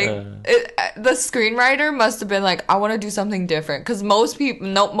how like the screenwriter must have been like, I want to do something different because most people,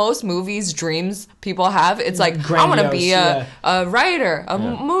 most movies, dreams people have. It's like I want to be Grandiose, a writer, a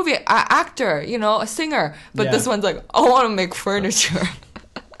movie actor, you know, a singer. But Yeah. this one's like, I want to make furniture.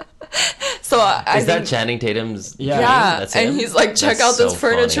 So I Is that think, Channing Tatum's? Yeah. dream? yeah, That's and him? he's like, check That's out this so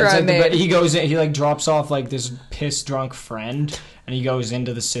funny. furniture It's I like made. he goes in, he like drops off like this piss drunk friend, and he goes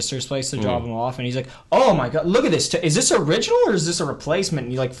into the sister's place to drop him off, and he's like, "Oh my god, look at this! Is this original or is this a replacement?"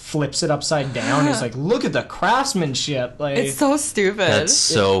 And he like flips it upside down. He's like, "Look at the craftsmanship!" Like, It's so stupid. That's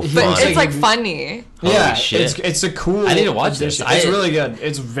so But but funny. it's like funny. Holy yeah, shit. it's a cool. I need to watch this. addition. It's really good.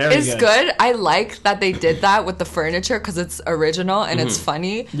 It's very It's good. I like that they did that with the furniture because it's original and it's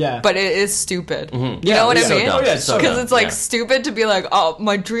funny. Yeah. But it is stupid. You Yeah, know what I so mean? dumb. Oh, yeah, it's so Because dumb. it's like Yeah. stupid to be like, oh,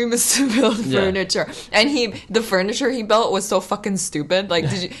 my dream is to build Yeah. furniture, and the furniture he built was so fucking stupid. Like,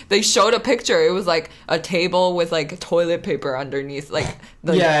 they showed a picture. It was like a table with like toilet paper underneath, like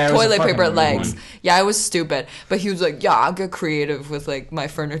the Yeah, it was a toilet fucking paper weird legs. one. Yeah, it was stupid. But he was like, yeah, I'll get creative with like my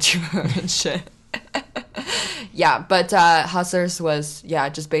furniture and shit. Yeah, but Hustlers was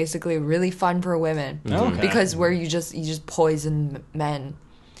just basically really fun for women Okay. because where you just poison men,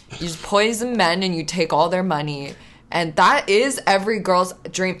 you just poison men and you take all their money, and that is every girl's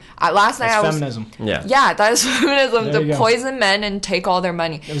dream. Last night That's I was feminism. yeah, that is feminism There you to go. poison men and take all their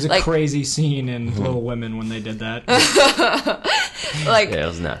money. It was a like crazy scene in Little Women when they did that. like Yeah, it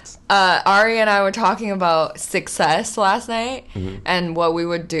was nuts. Ari and I were talking about success last night Mm-hmm. and what we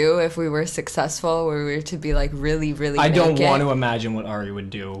would do if we were successful, we were to be like really, really I don't make it. want to imagine what Ari would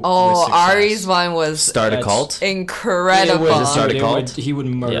do. Oh, with success. Ari's one was Start a That's- cult? incredible. It would, Start a dude, cult? he would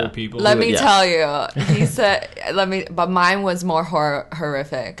murder Yeah. people. Let me Yeah. tell you, he said, but mine was more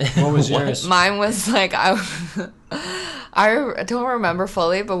horrific. What was yours? Mine was like, I don't remember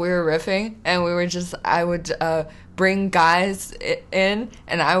fully, but we were riffing and I would bring guys in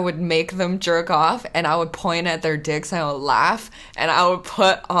and I would make them jerk off and I would point at their dicks and I would laugh and I would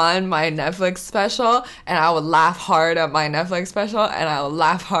put on my Netflix special and I would laugh hard at my Netflix special and I would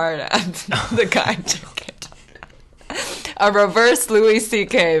laugh hard at the guy jerking. A reverse Louis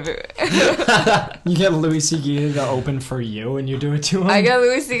C.K. You get Louis C.K. to open for you and you do it to him? I get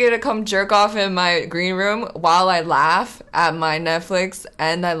Louis C.K. to come jerk off in my green room while I laugh at my Netflix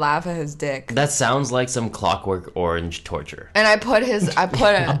and I laugh at his dick. That sounds like some Clockwork Orange torture. And I put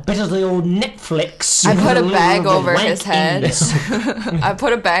a bit of the old Netflix. I put a Little bag bit of over wank his in head. this. I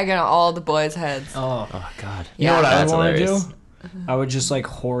put a bag in all the boys' heads. Oh. Oh, God. You know what I That's would want to hilarious. do? I would just like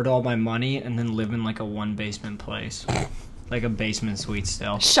hoard all my money and then live in like a one basement place. Like a basement suite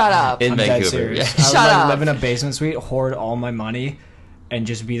still. Shut up. In I'm dead Vancouver. serious. Yeah. I would Shut like up. live in a basement suite, hoard all my money, and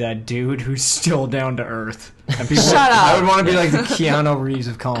just be that dude who's still down to earth. And people, Shut I up. would want to be like the Keanu Reeves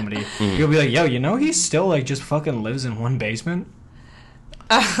of comedy. People be like, yo, you know he still like just fucking lives in one basement?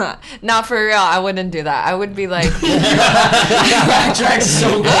 Not for real. I wouldn't do that. I would be like, Backtrack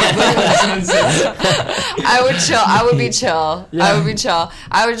so I would chill. I would be chill. Yeah. I would be chill.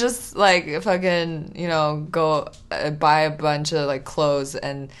 I would just like fucking, go buy a bunch of like clothes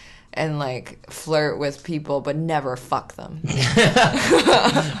and and like flirt with people, but never fuck them.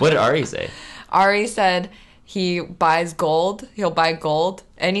 What did Ari say? Ari said he buys gold. He'll buy gold.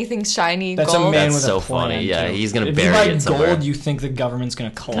 Anything shiny, That's gold. a man That's with so a plan. funny. Yeah, too. he's gonna if bury you buy it somewhere. gold, you think the government's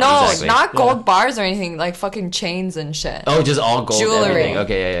gonna collapse. No, Exactly. not gold bars or anything. Like fucking chains and shit. Oh, just all gold. Jewelry. Everything.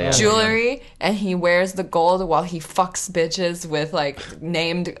 Okay, yeah. Jewelry, and he wears the gold while he fucks bitches with like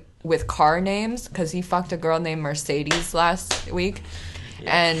named with car names, because he fucked a girl named Mercedes last week.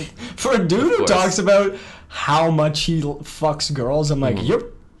 And For a dude who course. talks about how much he fucks girls, I'm like,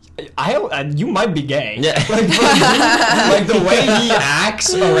 you might be gay. Yeah. Like, for a dude, like the way he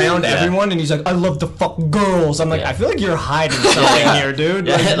acts around everyone, and he's like, I love to fuck girls. I'm like, I feel like you're hiding something here, dude.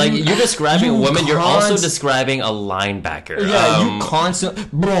 Yeah, like you're describing a you woman, you're also const- describing a linebacker. Yeah, you constantly,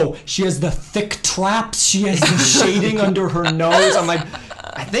 bro. She has the thick traps. She has the shading under her nose. I'm like,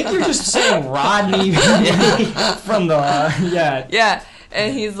 I think you're just saying Rodney from the yeah.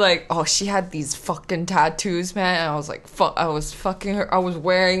 And he's like, oh, she had these fucking tattoos, man. And I was like, fuck, I was fucking her. I was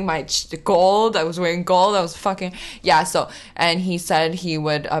wearing my gold. I was wearing gold. I was fucking, yeah. So, and he said he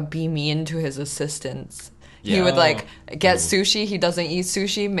would be mean to his assistants. He Yeah. would like get sushi. He doesn't eat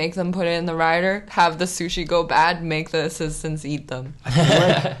sushi. Make them put it in the rider. Have the sushi go bad. Make the assistants eat them.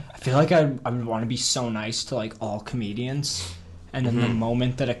 I feel like I would want to be so nice to like all comedians. And then the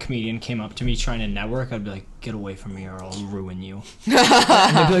moment that a comedian came up to me trying to network, I'd be like, get away from me or I'll ruin you.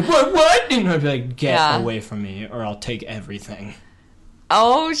 And they'd be like, what? And I'd be like, get away from me or I'll take everything.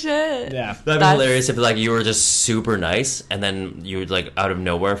 Oh, shit. Yeah. That'd be hilarious if like you were just super nice and then you would like out of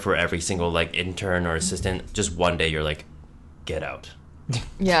nowhere for every single like intern or assistant, just one day you're like, get out.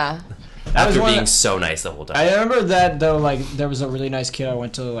 Yeah. After being so nice the whole time. I remember that though, like there was a really nice kid I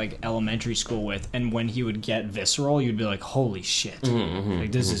went to like elementary school with, and when he would get visceral, you'd be like, "Holy shit!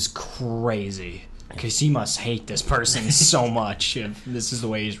 Like this is crazy." Because he must hate this person so much if this is the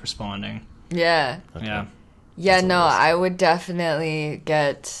way he's responding. Yeah. Okay. Yeah. Yeah, That's no, hilarious. I would definitely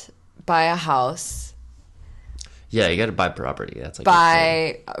buy a house. Yeah, you gotta buy property. That's like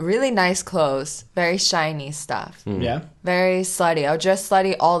Buy really nice clothes, very shiny stuff, Yeah. very slutty. I'll dress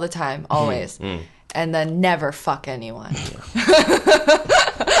slutty all the time, always, and then never fuck anyone. very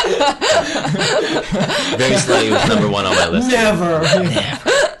slutty was number one on my list. Never.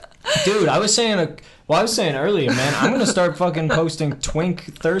 Dude, I was saying earlier, man, I'm gonna start fucking posting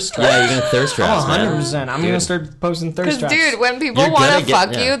twink thirst traps. Yeah, you're gonna thirst traps, man. 100%. I'm gonna start posting thirst Because, traps. dude, when people You're want gonna to get-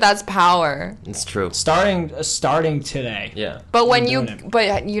 fuck yeah. you, that's power. It's true. starting today. Yeah. But when doing it.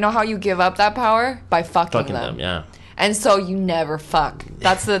 but you know how you give up that power? By fucking Fucking them, yeah. And so you never fuck.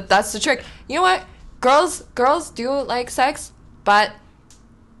 That's the trick. You know what? Girls do like sex, but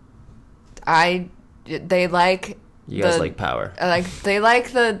they like You guys the- like power. they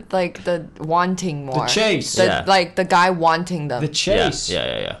like the wanting more. The chase. Yeah. Like the guy wanting them. The chase.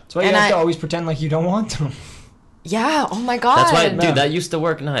 Yeah. That's why you And have to I- always pretend like you don't want them. Yeah, oh my god. That's why, Yeah. dude, that used to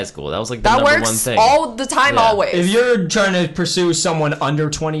work in high school. That was like the that number works one thing. all the time, Yeah. always. If you're trying to pursue someone under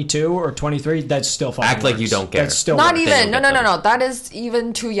 22 or 23, that's still fucking Act like works. you don't care. That still Not works. even. you'll No. get them. That is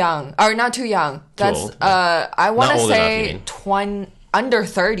even too young. Or not too young. That's old. I want Not to old enough, you say mean. 20 under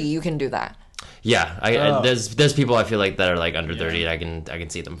 30. You can do that. Yeah, there's people I feel like that are like under 30 and I can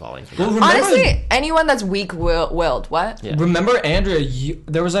see them falling for that. Well, remember, Honestly, anyone that's weak-willed. What? Yeah. remember Andrea,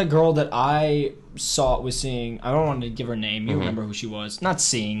 there was that girl that I was seeing. I don't want to give her name. You remember who she was. Not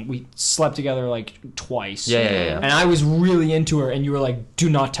seeing. We slept together like twice. Yeah. And I was really into her, and you were like, do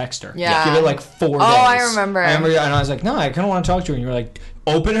not text her. Yeah. Give it like 4 days. I remember. And I was like, no, I kind of want to talk to her. And you were like,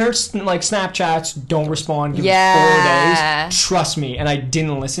 open her like Snapchats, don't respond, give Yeah. it 4 days. Trust me. And I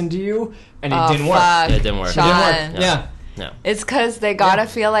didn't listen to you, and it Oh, didn't work. fuck. Yeah, it didn't work. It Sean. didn't work. Yeah. No. It's because they gotta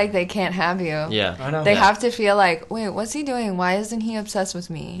feel like they can't have you. Yeah. I know. They Yeah. have to feel like, wait, what's he doing? Why isn't he obsessed with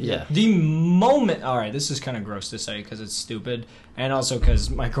me? Yeah. The moment, all right, this is kind of gross to say because it's stupid, and also because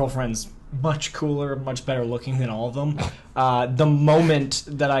my girlfriend's much cooler, much better looking than all of them. The moment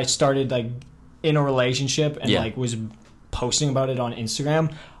that I started like in a relationship and Yeah. like was posting about it on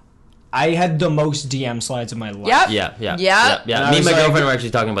Instagram, I had the most DM slides of my life. Yep. Yeah. Yep. Me And and I my was like- girlfriend were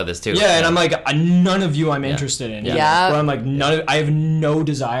actually talking about this too. Yeah, and I'm like, none of you I'm interested in. Yeah. Yeah. But I'm like, I have no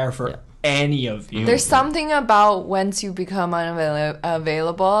desire for any of you. There's something about once you become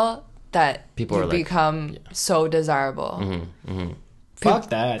unavailable that People you are like- become so desirable. Fuck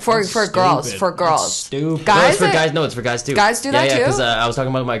that. For That's girls, stupid. for girls. That's stupid. Guys- No, it's for that- guys. No, it's for guys too. Guys do that yeah, too? because I was talking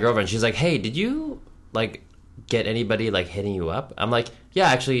about my girlfriend. She's like, "Hey, did you like get anybody like hitting you up?" I'm like, "Yeah,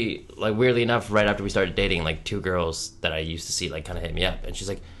 actually, like weirdly enough, right after we started dating, like 2 girls that I used to see like kind of hit me up." And she's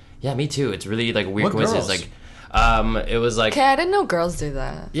like, "Yeah, me too. It's really like a weird What coincidence." girls? Like, It was like, Okay, I didn't know girls do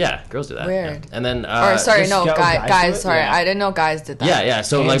that. yeah, girls do that. Weird. Yeah. And then, Or sorry, no, guys do guys. it? Sorry, Yeah. I didn't know guys did that. yeah.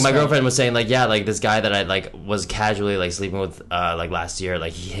 So And like my stuff. girlfriend was saying like, yeah, like this guy that I like was casually like sleeping with like last year,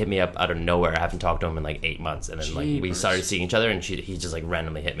 like he hit me up out of nowhere. I haven't talked to him in like 8 months, and then like we Jeepers. started seeing each other, and he just like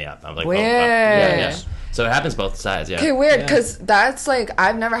randomly hit me up. I'm like, Weird. yeah. So it happens both sides. Yeah. Okay, weird, Yeah. because that's like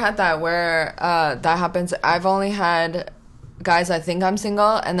I've never had that where that happens. I've only had guys that think I'm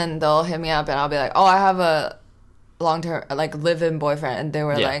single, and then they'll hit me up, and I'll be like, oh, I have a long-term like live-in boyfriend, and they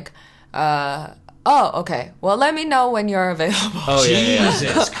were Yeah. like, oh, okay, well, let me know when you're available. Oh yeah.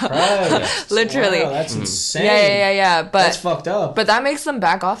 Jesus Christ. Literally. Wow, that's insane. Yeah. But That's fucked up. but that makes them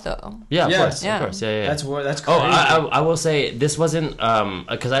back off though. Yeah, of Yeah. course, Yeah. of course, yeah. That's Oh, crazy. I will say this wasn't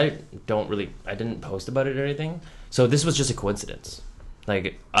because I didn't post about it or anything. So this was just a coincidence,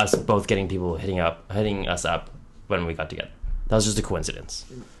 like us both getting people hitting us up when we got together. That was just a coincidence,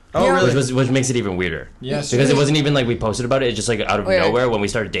 Oh, Yeah. really? which makes it even weirder. Yes. Because it wasn't even like we posted about it. It's just like out of Weird. nowhere when we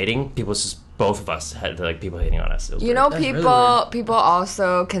started dating, both of us had like people hitting on us. It was You weird. know, That's really people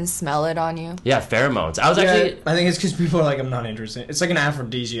also can smell it on you. Yeah, pheromones. I was Yeah, actually. I think it's because people are like, I'm not interested. It's like an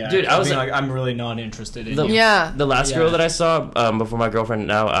aphrodisiac. Dude, I was being like- I'm really not interested in The, you. Yeah. The last Yeah. girl that I saw before my girlfriend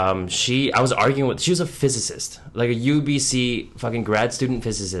now, I was arguing with. She was a physicist, like a UBC fucking grad student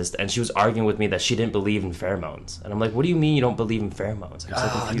physicist, and she was arguing with me that she didn't believe in pheromones. And I'm like, what do you mean you don't believe in pheromones? I'm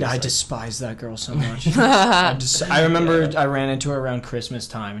so confused. I Like, despise that girl so much. I remember I ran into her around Christmas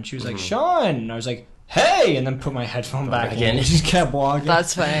time, and she was like, "Sean," and I was like, "Hey," and then put my headphone back back in. in. And just kept walking.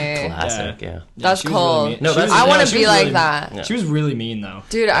 That's funny. classic, yeah. That's she was cold. mean. No, She that's- was- I want she to be was like really- that. Yeah. She was really mean though.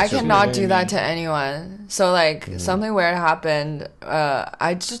 Dude, I That's cannot really do that mean. to anyone. So like something weird happened.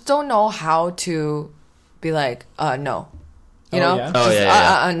 I just don't know how to be like, no. You Oh, know? yeah? Oh, Just,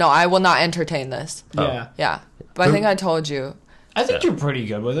 yeah. no, I will not entertain this. Yeah, Yeah. But I think I told you. I think you're pretty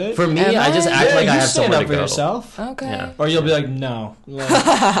good with it. For me, Am I just I? act like you I have stand somewhere up to for go. yourself. Okay. Yeah. Or you'll be like, no. Like,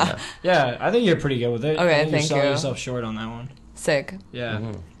 yeah, I think you're pretty good with it. Okay, I think thank you're selling you. yourself short on that one. Sick. Yeah.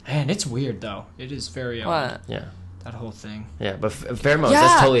 Mm-hmm. Man, it's weird though. It is very What? Yeah. that whole thing. Yeah, but pheromones, Yeah.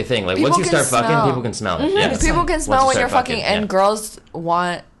 that's totally a thing. Like, People once you can start fucking, smell. people can smell it. Mhm. Yeah. People can smell Once when you you're start fucking, fucking, and yeah. girls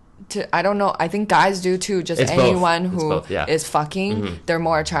want to. I don't know. I think guys do too. Just It's both. anyone It's who both, yeah. is fucking, they're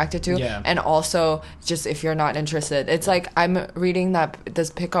more attracted to. Yeah. And also, just if you're not interested, it's like I'm reading this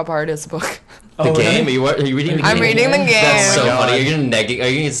pickup artist book. The Oh, game? really? Are you reading the I'm game? reading the game. That's so Oh my God. funny. Are you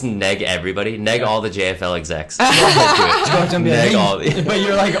gonna just neg everybody? Neg all the JFL execs. Go up to him and be like, Neg all hey, the. but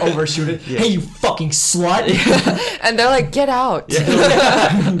you're like overshoot it. Hey, you fucking slut! And they're like, get out. Get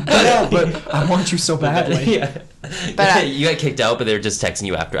out, but I want you so badly. Yeah. But, You got kicked out, but they're just texting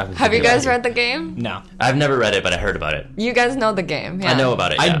you after. Have you guys read the game? No, I've never read it, but I heard about it. You guys know the game. Yeah. I know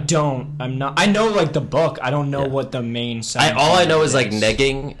about it. I Yeah. don't. I'm not. I know like the book. I don't know Yeah. what the main. All I know is like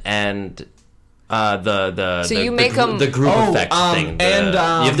negging and the So the, you the make gr- 'em- the group effect thing. and,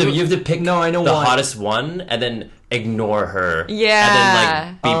 you have to pick no, I know the one. hottest one and then ignore her. Yeah. And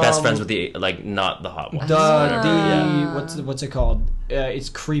then like be best Um, friends with the like not the hot one. The Ah. what's it called? It's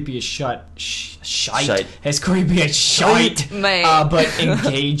creepy as shite. Shite. It's creepy as shite. Mate. But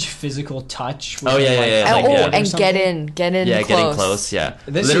engage physical touch. With Oh, yeah, like, yeah, yeah, And, like, oh, yeah. and something. get in Yeah, close. getting close. Yeah,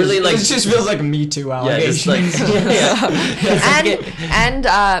 This literally is, like this just feels like a Me Too yeah, allegation. just like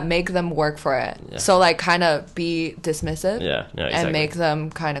And make them work for it. Yeah. So like kind of be dismissive. yeah, exactly. And make them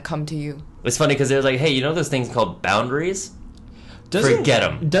kind of come to you. It's funny because they're like, hey, you know those things called boundaries? Doesn't- Forget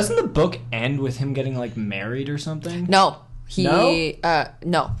 'em. Doesn't the book end with him getting like married or something? No, he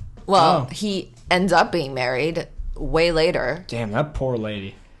no. Well, Oh. he ends up being married way later. Damn, that poor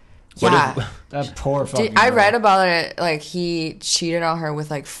lady. What Yeah. if- That poor fucking. I girl. read about it. Like he cheated on her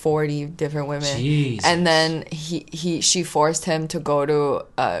with like 40 different women, Jesus. and then she forced him to go to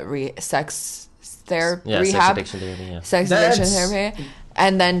sex therapy yeah, rehab, sex addiction therapy. Yeah. sex addiction That's- therapy,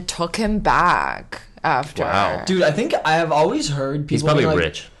 and then took him back after. Wow. Dude, I think I have always heard people. He's probably being like,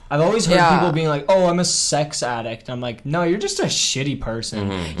 rich. I've always heard Yeah. people being like, "Oh, I'm a sex addict." I'm like, "No, you're just a shitty person.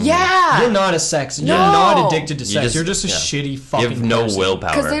 Yeah, You're not a sex. You're No. not addicted to sex. just- you're just a yeah. shitty You fucking. have no person.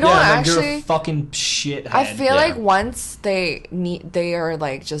 willpower. because they don't Yeah, like you're a actually. fucking shithead. I feel Yeah. like once they are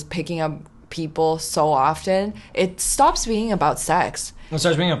like just picking up people so often, it stops being about sex. it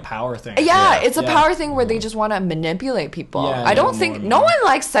starts being a power thing. Yeah, Yeah. it's a Yeah. power thing where they just want to manipulate people. Yeah, I don't more think and no more. one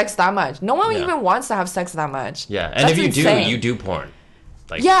likes sex that much. No one Yeah. even wants to have sex that much. Yeah, and That's if you insane. do, you do porn.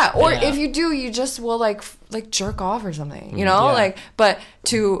 Like, Yeah, or Yeah. if you do, you just will like jerk off or something. You know, Yeah. like but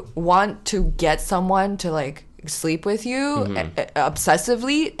to want to get someone to like sleep with you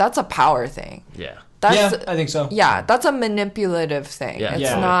obsessively, that's a power thing. Yeah. That's yeah, I think so. yeah, that's a manipulative thing. Yeah. It's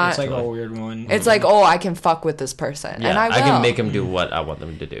Yeah, not. It's like a weird one. It's like, oh, I can fuck with this person, Yeah, and I will. can make them do what I want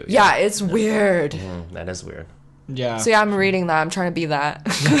them to do. Yeah, it's weird. That is weird. Yeah. So yeah, I'm reading that. I'm trying to be that.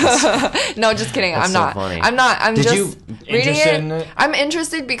 No, just kidding. That's I'm so not. funny. I'm not. I'm Did just you reading interested it. in it? I'm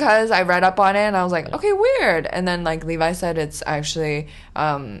interested because I read up on it and I was like, okay, weird. And then like Levi said, it's actually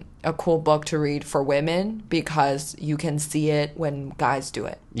a cool book to read for women because you can see it when guys do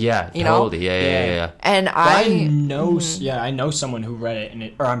it. Yeah, You know? totally. Yeah. And I I know, I know someone who read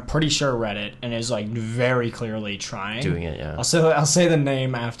it, or I'm pretty sure read it, and is like very clearly trying Doing it, yeah. I'll say the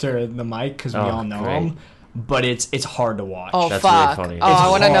name after the mic because we all know great. him, but it's hard to watch. oh That's fuck. really funny. Oh, I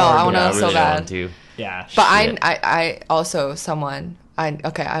It's want to know. hard. I want to Yeah, know I so really bad. want to. Yeah, But Shit. I also someone. I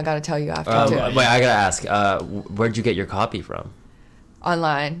gotta tell you after too. Wait, I gotta ask. Where'd you get your copy from?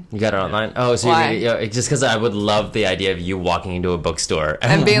 Online. You got it online? Oh, so Why? just because I would love the idea of you walking into a bookstore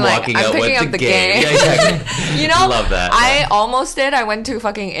And being like, walking I'm out picking with up the the game. game. Yeah, exactly. You know, Love that. I almost did. I went to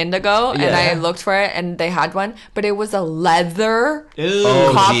fucking Indigo and Yeah. I looked for it and they had one, but it was a leather Ew.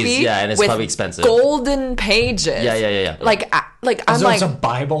 Oh, copy. geez, yeah, and it's with probably expensive. golden pages. Yeah. Like As I'm though like, it's a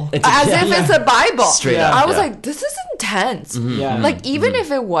Bible. as if it's a Bible. Straight up, I was yeah. like, this is intense. Yeah. Like even if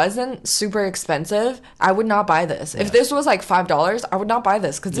it wasn't super expensive, I would not buy this. If this was like $5, I would not buy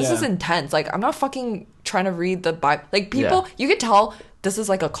this because this Yeah. is intense. Like I'm not fucking trying to read the Bible. Like people, Yeah. you could tell this is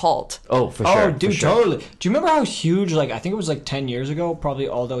like a cult. Oh, for Oh, sure. dude, for sure. totally. Do you remember how huge, like, I think it was like 10 years ago, probably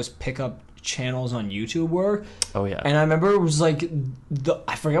all those pickup channels on YouTube were? Oh, yeah. And I remember it was like,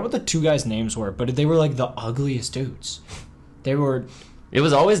 I forget what the two guys' names were, but they were like the ugliest dudes. They were, It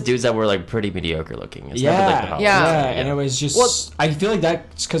was always dudes that were like pretty mediocre looking. It's yeah, never like the hot Yeah. ones. and it was just, Well- I feel like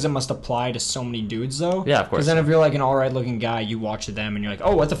that's because it must apply to so many dudes, though. Yeah, of course. Because then if you're like an alright looking guy, you watch them and you're like,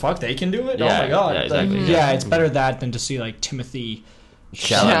 oh, what the fuck, they can do it? Yeah, oh my god. yeah, Like, exactly, yeah, yeah. it's better that than to see like Timothy.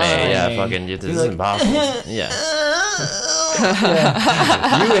 Chalamet, yeah, Chalamet. fucking, this You're is like, impossible. Yeah.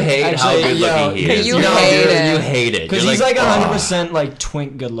 You hate how Actually, good looking he yo, is. you know, hate dude, it. You hate it. Because You're he's like "Oh." 100% like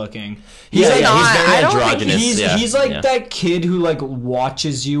twink good looking. He's like, not. he's I very don't think androgynous. He's yeah. he's like yeah. that kid who like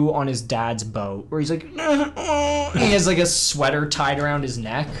watches you on his dad's boat, where he's like, and he has like a sweater tied around his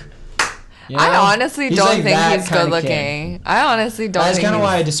neck. You know? I honestly He's don't like think that he's kinda good kid. looking. I honestly don't That's think kind of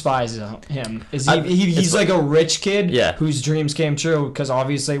he's- why I despise him. Is I- he's it's like a rich kid, Yeah. whose dreams came true because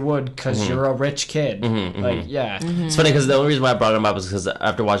obviously would because you're a rich kid. Like yeah, It's funny because the only reason why I brought him up is because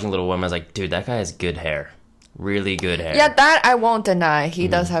after watching Little Women, I was like, dude, that guy has good hair. Really good hair. Yeah, that I won't deny. He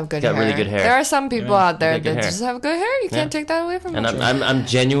does have good Got hair. really good hair. There are some people out there got good that hair. just have good hair. You can't take that away from And them. I'm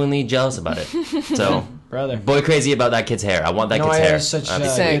genuinely jealous about it. So, brother. boy crazy about that kid's hair. I want that You know kid's why he hair. has such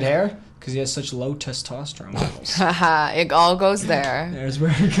Sick. good hair? Because he has such low testosterone levels. Haha, it all goes there. There's where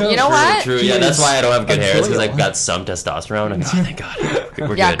it goes. You know what? True. He Yeah, that's is why I don't have good hair. It's because adrenal. I've got some testosterone. And, oh, thank God.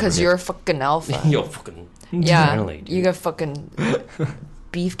 We're Yeah, good. because We're you're a fucking alpha. good. You're fucking. Yeah, Definitely, dude. you get fucking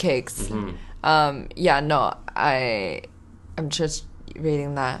beefcakes. Mm-hmm. Yeah, no, I'm just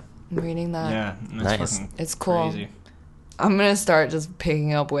reading that. I'm reading that. Yeah, Nice. that's fucking It's cool. crazy. I'm gonna start just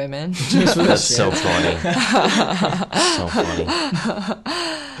picking up women. That's so funny. So funny.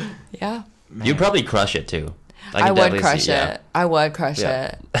 Yeah, You'd probably crush it too. I could would definitely crush see- it. yeah. I would crush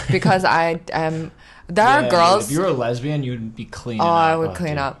Yeah. it because I am. There are Yeah, girls. If you were a lesbian, you'd be cleaning Oh, I up. would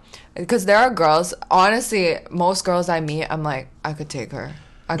clean dude. up. Because there are girls, honestly, most girls I meet, I'm like, I could take her.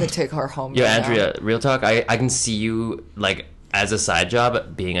 I could take her home. Yo, right now. Andrea, real talk. I can see you like as a side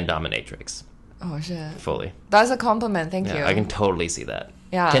job being a dominatrix Oh, shit. fully. That's a compliment. Thank Yeah, you. I can totally see that.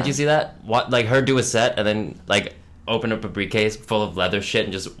 Yeah. Can't you see that? What like her do a set and then like open up a briefcase full of leather shit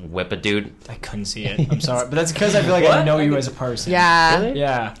and just whip a dude? I couldn't see it. I'm sorry, but that's because I feel like I What? know you as a person. Yeah. Really?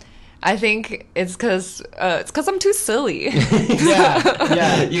 Yeah. I think it's because I'm too silly. Yeah.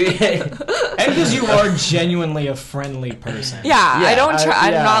 Yeah. You, And because you are genuinely a friendly person. Yeah, I don't try.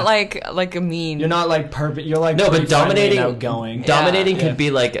 I'm yeah. not like a mean. You're not like perfect. You're like no, pretty but friendly and dominating, outgoing. dominating Yeah. could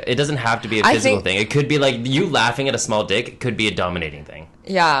be like it doesn't have to be a I physical think- thing. It could be like you laughing at a small dick could be a dominating thing.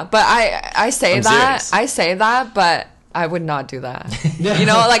 Yeah, but I say I'm that. serious. I say that, but I would not do that. Yeah. You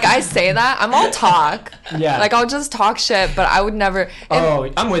know, like I say that. I'm all talk. Yeah. Like I'll just talk shit, but I would never. and- Oh,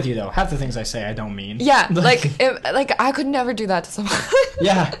 I'm with you though. Half the things I say I don't mean. Yeah, like I could never do that to someone.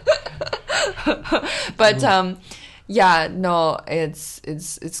 Yeah. But yeah, no,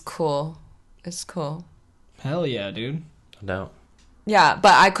 it's cool. It's cool. Hell yeah, dude. No. Yeah,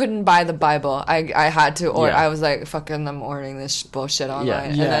 but I couldn't buy the Bible. I had to order. Yeah. I was like, fucking, I'm ordering this bullshit online, Yeah.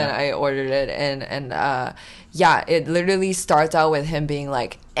 and Yeah. then I ordered it, and yeah, it literally starts out with him being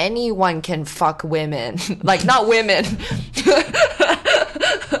like, anyone can fuck women, like not women,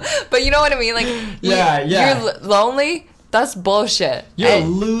 but you know what I mean, like, Yeah, yeah. you're lonely. That's bullshit. You're a And-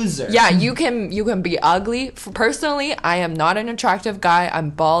 loser. Yeah, you can be ugly. Personally, I am not an attractive guy. I'm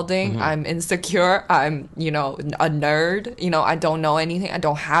balding. I'm insecure. I'm, a nerd. I don't know anything. I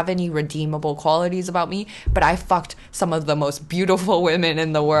don't have any redeemable qualities about me, but I fucked some of the most beautiful women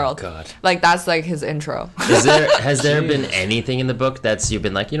in the world. Oh, God. Like, that's like his intro. Has there been anything in the book that's you've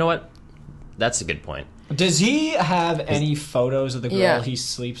been like, you know what? That's a good point. Does he have any photos of the girl Yeah. he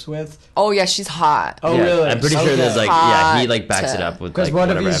sleeps with? Oh, yeah, she's hot. Oh, Yeah, really? I'm pretty sure Okay. there's he like backs it up with Because like what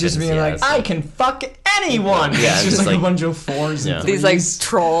if whatever he's just evidence being he like, has. I can fuck anyone? Yeah, it's just just like a like- bunch of fours and These, threes.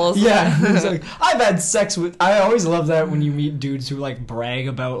 trolls. Yeah, he's like, I've had sex with. I always love that when you meet dudes who like brag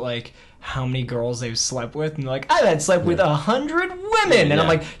about like how many girls they've slept with, and they're like, I've had slept with 100 women, and I'm Yeah.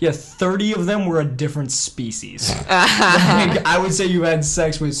 like, yeah, 30 of them were a different species. Like, I would say you had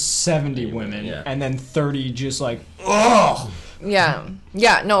sex with 70 women, Yeah. and then 30 just like, oh.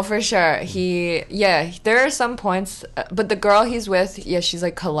 Yeah, no, for sure. There are some points, but the girl he's with, she's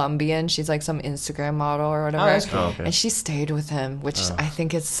like Colombian. She's like some Instagram model or whatever. Oh, that's cool. Oh, okay. And she stayed with him, which I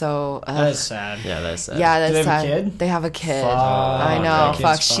think is so. That's sad. Yeah, that's Yeah, that's Do they have a sad. kid? They have a kid. Fuck, I know. that kid's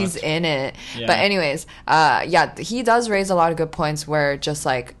Fuck, she's fucked. in it. Yeah. But anyways, he does raise a lot of good points where just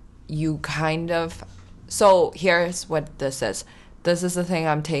like you kind of. So here's what this is. This is the thing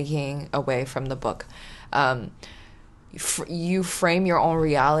I'm taking away from the book. You frame your own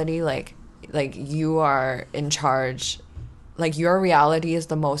reality like you are in charge. Like your reality is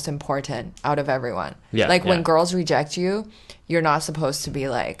the most important out of everyone. Yeah, Like when yeah. girls reject you, you're not supposed to be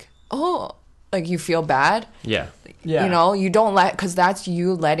like, oh, like you feel bad. Yeah. Yeah. You don't because that's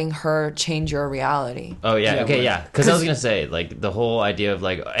you letting her change your reality. Oh yeah. Yeah, Okay. right. Yeah. Because I was gonna say like the whole idea of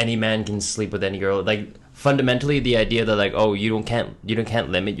like any man can sleep with any girl. Like fundamentally, the idea that like you can't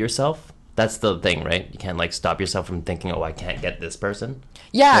limit yourself. That's the thing, right? You can't like stop yourself from thinking, oh, I can't get this person.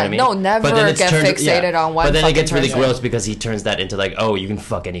 Yeah, You know what I mean? no, never But then it's get turned- fixated on one But then it fucking gets really person. gross because he turns that into like, oh, you can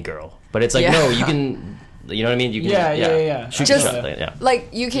fuck any girl. But it's like, Yeah. no, you can. You know what I mean? You can. Yeah. Shoot Just- your shot, like, yeah. Like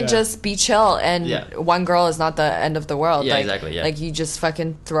you can Yeah. just be chill, and Yeah. one girl is not the end of the world. Yeah, like, exactly, yeah. Like you just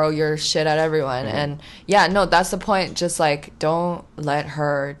fucking throw your shit at everyone, Mm-hmm. and no, that's the point. Just like don't let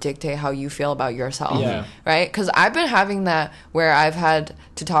her dictate how you feel about yourself, Yeah. right? Because I've been having that where I've had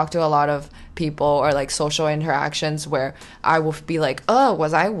to talk to a lot of people or like social interactions where I will be like, oh,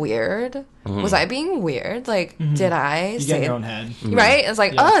 was I weird? Mm-hmm. Was I being weird? Like, did I You say get in your own head. right? It's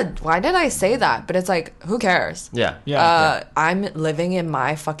like, Yeah. why did I say that? But it's like, who cares? Yeah. Yeah. I'm living in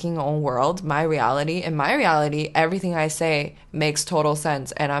my fucking own world, my reality. In my reality, everything I say makes total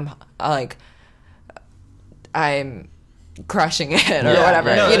sense, and I'm crushing it or Yeah, whatever,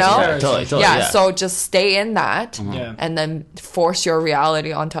 yeah, you that's know? fair. Totally. Yeah, Yeah. so just stay in that, Yeah. and then force your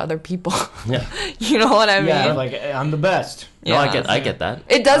reality onto other people. Yeah. You know what I mean? Yeah, like I'm the best. No, I Yeah. get that.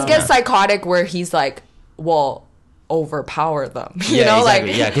 It does get psychotic where he's like, well, overpower them. You know, exactly.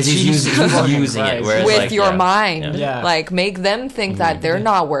 like yeah, because he's Jesus using Christ. it. Whereas, with like, your yeah. mind. Yeah. Like make them think that they're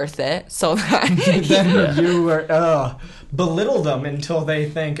not worth it. So that Then you are belittle them until they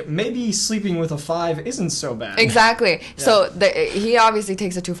think maybe sleeping with a 5 isn't so bad. exactly. So he obviously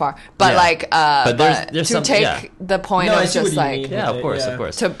takes it too far. But Yeah. like But there's to some- take yeah. the point No, I of see what just you like mean. Yeah, of course, Yeah. of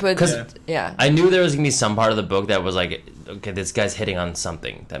course. to put 'Cause yeah. I knew there was gonna be some part of the book that was like, okay, this guy's hitting on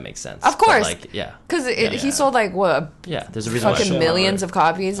something that makes sense. Of course. But like, yeah, Because Yeah. he sold like what yeah. There's a reason why. fucking Sure. millions of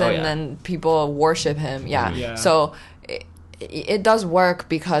copies, Oh, and yeah. then people worship him. Yeah. Yeah. So it does work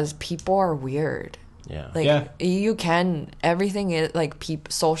because people are weird. Yeah. Like Yeah. you can everything is like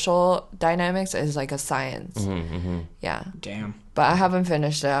social dynamics is like a science. Yeah. Damn. But I haven't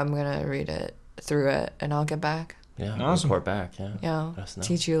finished it. I'm gonna read it through it, and I'll get back. Yeah. Awesome. Report back. Yeah. Yeah, Let us know.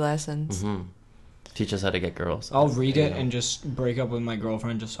 teach you lessons. Teach us how to get girls. I'll read it and just break up with my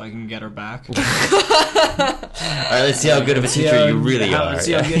girlfriend just so I can get her back. All right, let's see how good of a teacher you really are.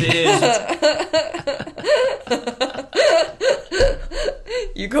 See how good it is.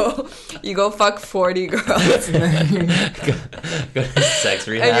 You go fuck 40 girls, Go to sex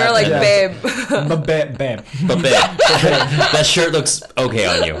rehab. and you're like, Yeah. babe, But babe. but babe, that shirt looks okay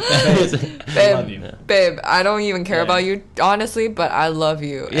on you. Love you. babe. I don't even care Yeah. about you, honestly, but I love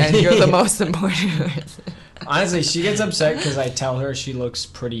you, and you're the most important person. Honestly, she gets upset because I tell her she looks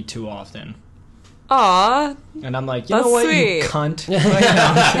pretty too often. Aw, And I'm like, you That's know what, sweet. you cunt. Like,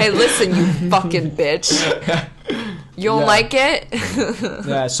 no. hey, listen, you fucking bitch. You don't Yeah. like it?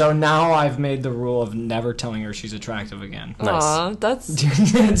 Yeah, so now I've made the rule of never telling her she's attractive again. Nice. Aw, that's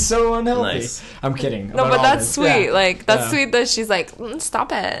It's so unhealthy. Nice. I'm kidding. no, about but all that's this. sweet. Yeah. Like that's Yeah. sweet that she's like,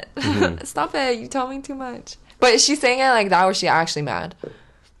 stop it, stop it. You tell me too much. But is she saying it like that, or is she actually mad?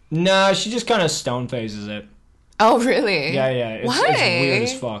 No, she just kind of stone faces it. Oh, really? Yeah. It's Why? weird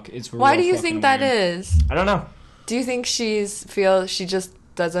as fuck. It's Why real do you fucking think that weird. is? I don't know. Do you think she just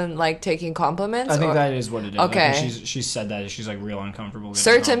doesn't like taking compliments? I think that is what it is. Okay. I think she's said that she's like real uncomfortable. Getting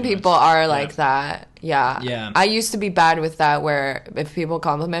Certain compliments. people are like that. Yeah. Yeah. I used to be bad with that where if people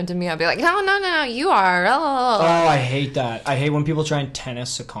complimented me, I'd be like, no, you are. Oh, I hate that. I hate when people try and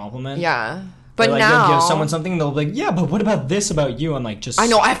tennis a compliment. Yeah. But like, now, they'll give someone something, they'll be like, yeah, but what about this about you? And like, just... I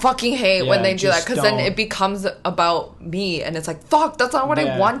know, I fucking hate when Yeah, they do that, just because then don't. it becomes about me, and it's like, fuck, that's not what I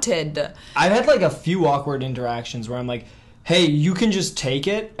Yeah. wanted. I've had like a few awkward interactions where I'm like, hey, you can just take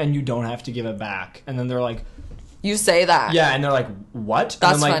it and you don't have to give it back. And then they're like, You say that. yeah, and they're like, what?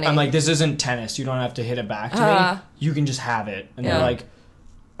 That's and funny. I'm like, this isn't tennis. You don't have to hit it back to me. You can just have it. And Yeah. they're like,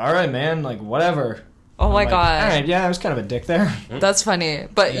 all right, man, like, whatever. Oh my I'm like, god. all right, yeah, I was kind of a dick there. That's funny.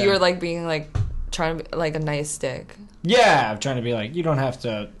 But Yeah. you were like being like, trying to be like a nice dick. Yeah, I'm trying to be like, you don't have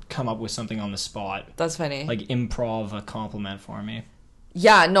to come up with something on the spot. That's funny. Like, improv a compliment for me.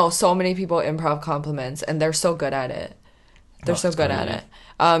 Yeah, no, so many people improv compliments, and they're so good at it. They're so good at it.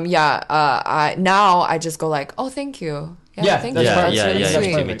 I just go like, oh, thank you. Yeah, thank that's you. perfect. That's really yeah, sweet.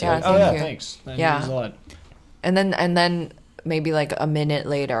 yeah, me too. Yeah, Oh, thank yeah, you. thanks. That Yeah. means a lot. And then maybe like a minute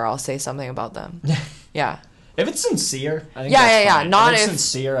later, I'll say something about them. Yeah. If it's sincere, I think Yeah, that's yeah, fine. not if it's if-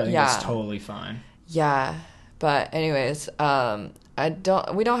 sincere, I think yeah. it's totally fine. Yeah. But anyways,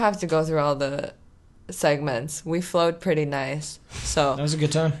 we don't have to go through all the segments. We flowed pretty nice. So That was a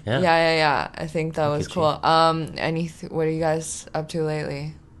good time. yeah. I think that was at cool. What are you guys up to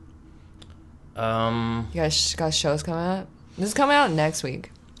lately? You guys got shows coming up? This is coming out next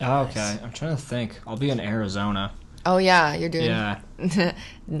week. Oh, okay. I'm trying to think. I'll be in Arizona. Oh yeah, you're doing. Yeah.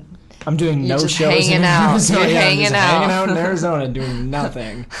 I'm doing You're no just shows hanging in out. Arizona. You're Yeah, I'm hanging just out. hanging out in Arizona doing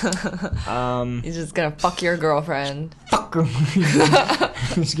nothing. You're just gonna fuck your girlfriend. Fuck her.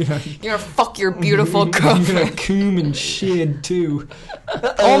 I'm just gonna, You're gonna fuck your beautiful I'm gonna girlfriend. coom and shed too.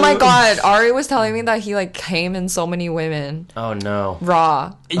 Oh my god, Ari was telling me that he like came in so many women Oh no.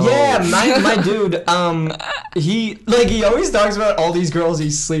 raw. Yeah, my dude, he always talks about all these girls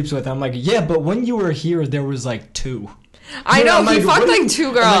he sleeps with. I'm like, yeah, but when you were here, there was like 2. I know, I'm he like, fucked what do like you- 2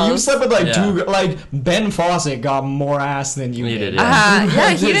 I'm like, girls. you slept with like Yeah. 2, like Ben Fawcett got more ass than you You did. did, yeah. Yeah,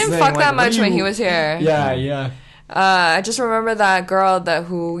 he Just didn't saying, fuck like, that what much do when you- he was here. Yeah. I just remember that girl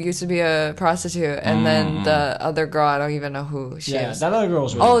who used to be a prostitute, and then the other girl, I don't even know who she Yeah, is. that other girl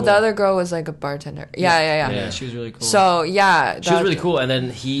was really cool. The other girl was like a bartender. Yeah. Yeah, she was really cool. So yeah, She was really cool, and then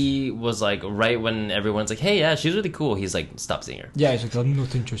he was like, right when everyone's like, "Hey, yeah, she's really cool," he's like, "Stop seeing her." Yeah, he's like, I'm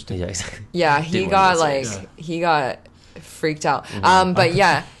not interested. Yeah, exactly. Yeah, he Didn't got wanna like say it. he got freaked out. But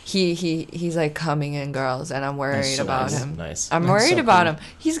yeah, he's like coming in girls, and I'm worried so about nice. him. Nice. I'm That's worried so about cool. him.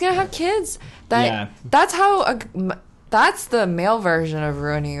 He's gonna have kids. Yeah. That's how. That's the male version of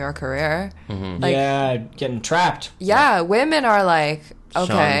ruining your career. Like, yeah, getting trapped. yeah, women are like,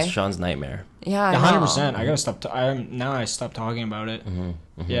 okay, Sean's nightmare. yeah, I know. 100%. I gotta stop. Now I stopped talking about it.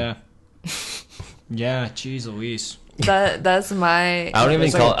 Yeah. Yeah. Jeez Louise. That's my. I don't even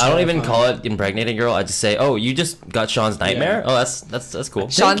It's like call. a I don't even call terrifying- it impregnating girl. I just say, "Oh, you just got Sean's nightmare." Oh, that's cool.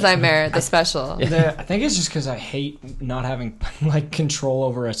 Sean's Nightmare, the special. I think it's just because I hate not having like control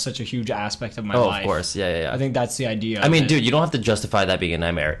over such a huge aspect of my Oh, life. of course, yeah. I think that's the idea. I of mean, it. dude, you don't have to justify that being a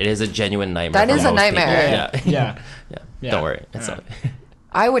nightmare. It is a genuine nightmare. That for is a most people. nightmare. Yeah. Yeah. Yeah. Don't worry. It's Yeah. not.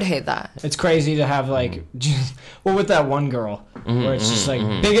 I would hate that. It's crazy to have like, just, well, with that one girl, where it's just like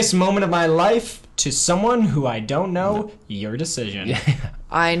biggest moment of my life to someone who I don't know. Your decision.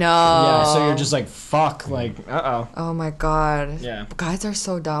 I know. Yeah, so you're just like, fuck, like, Oh my god. Yeah. Guys are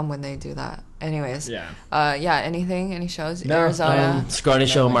so dumb when they do that. Anyways. Yeah. Anything? Any shows? No, Arizona. Scrawny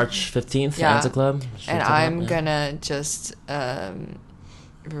Show, March 15th, Yeah. Anza Club. And I'm gonna just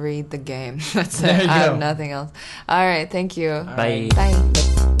read the game. That's it. There you I have go. nothing else. All right. Thank you. Bye.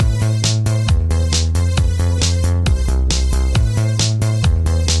 Bye.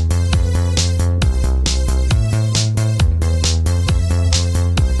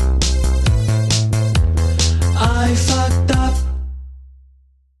 I fucked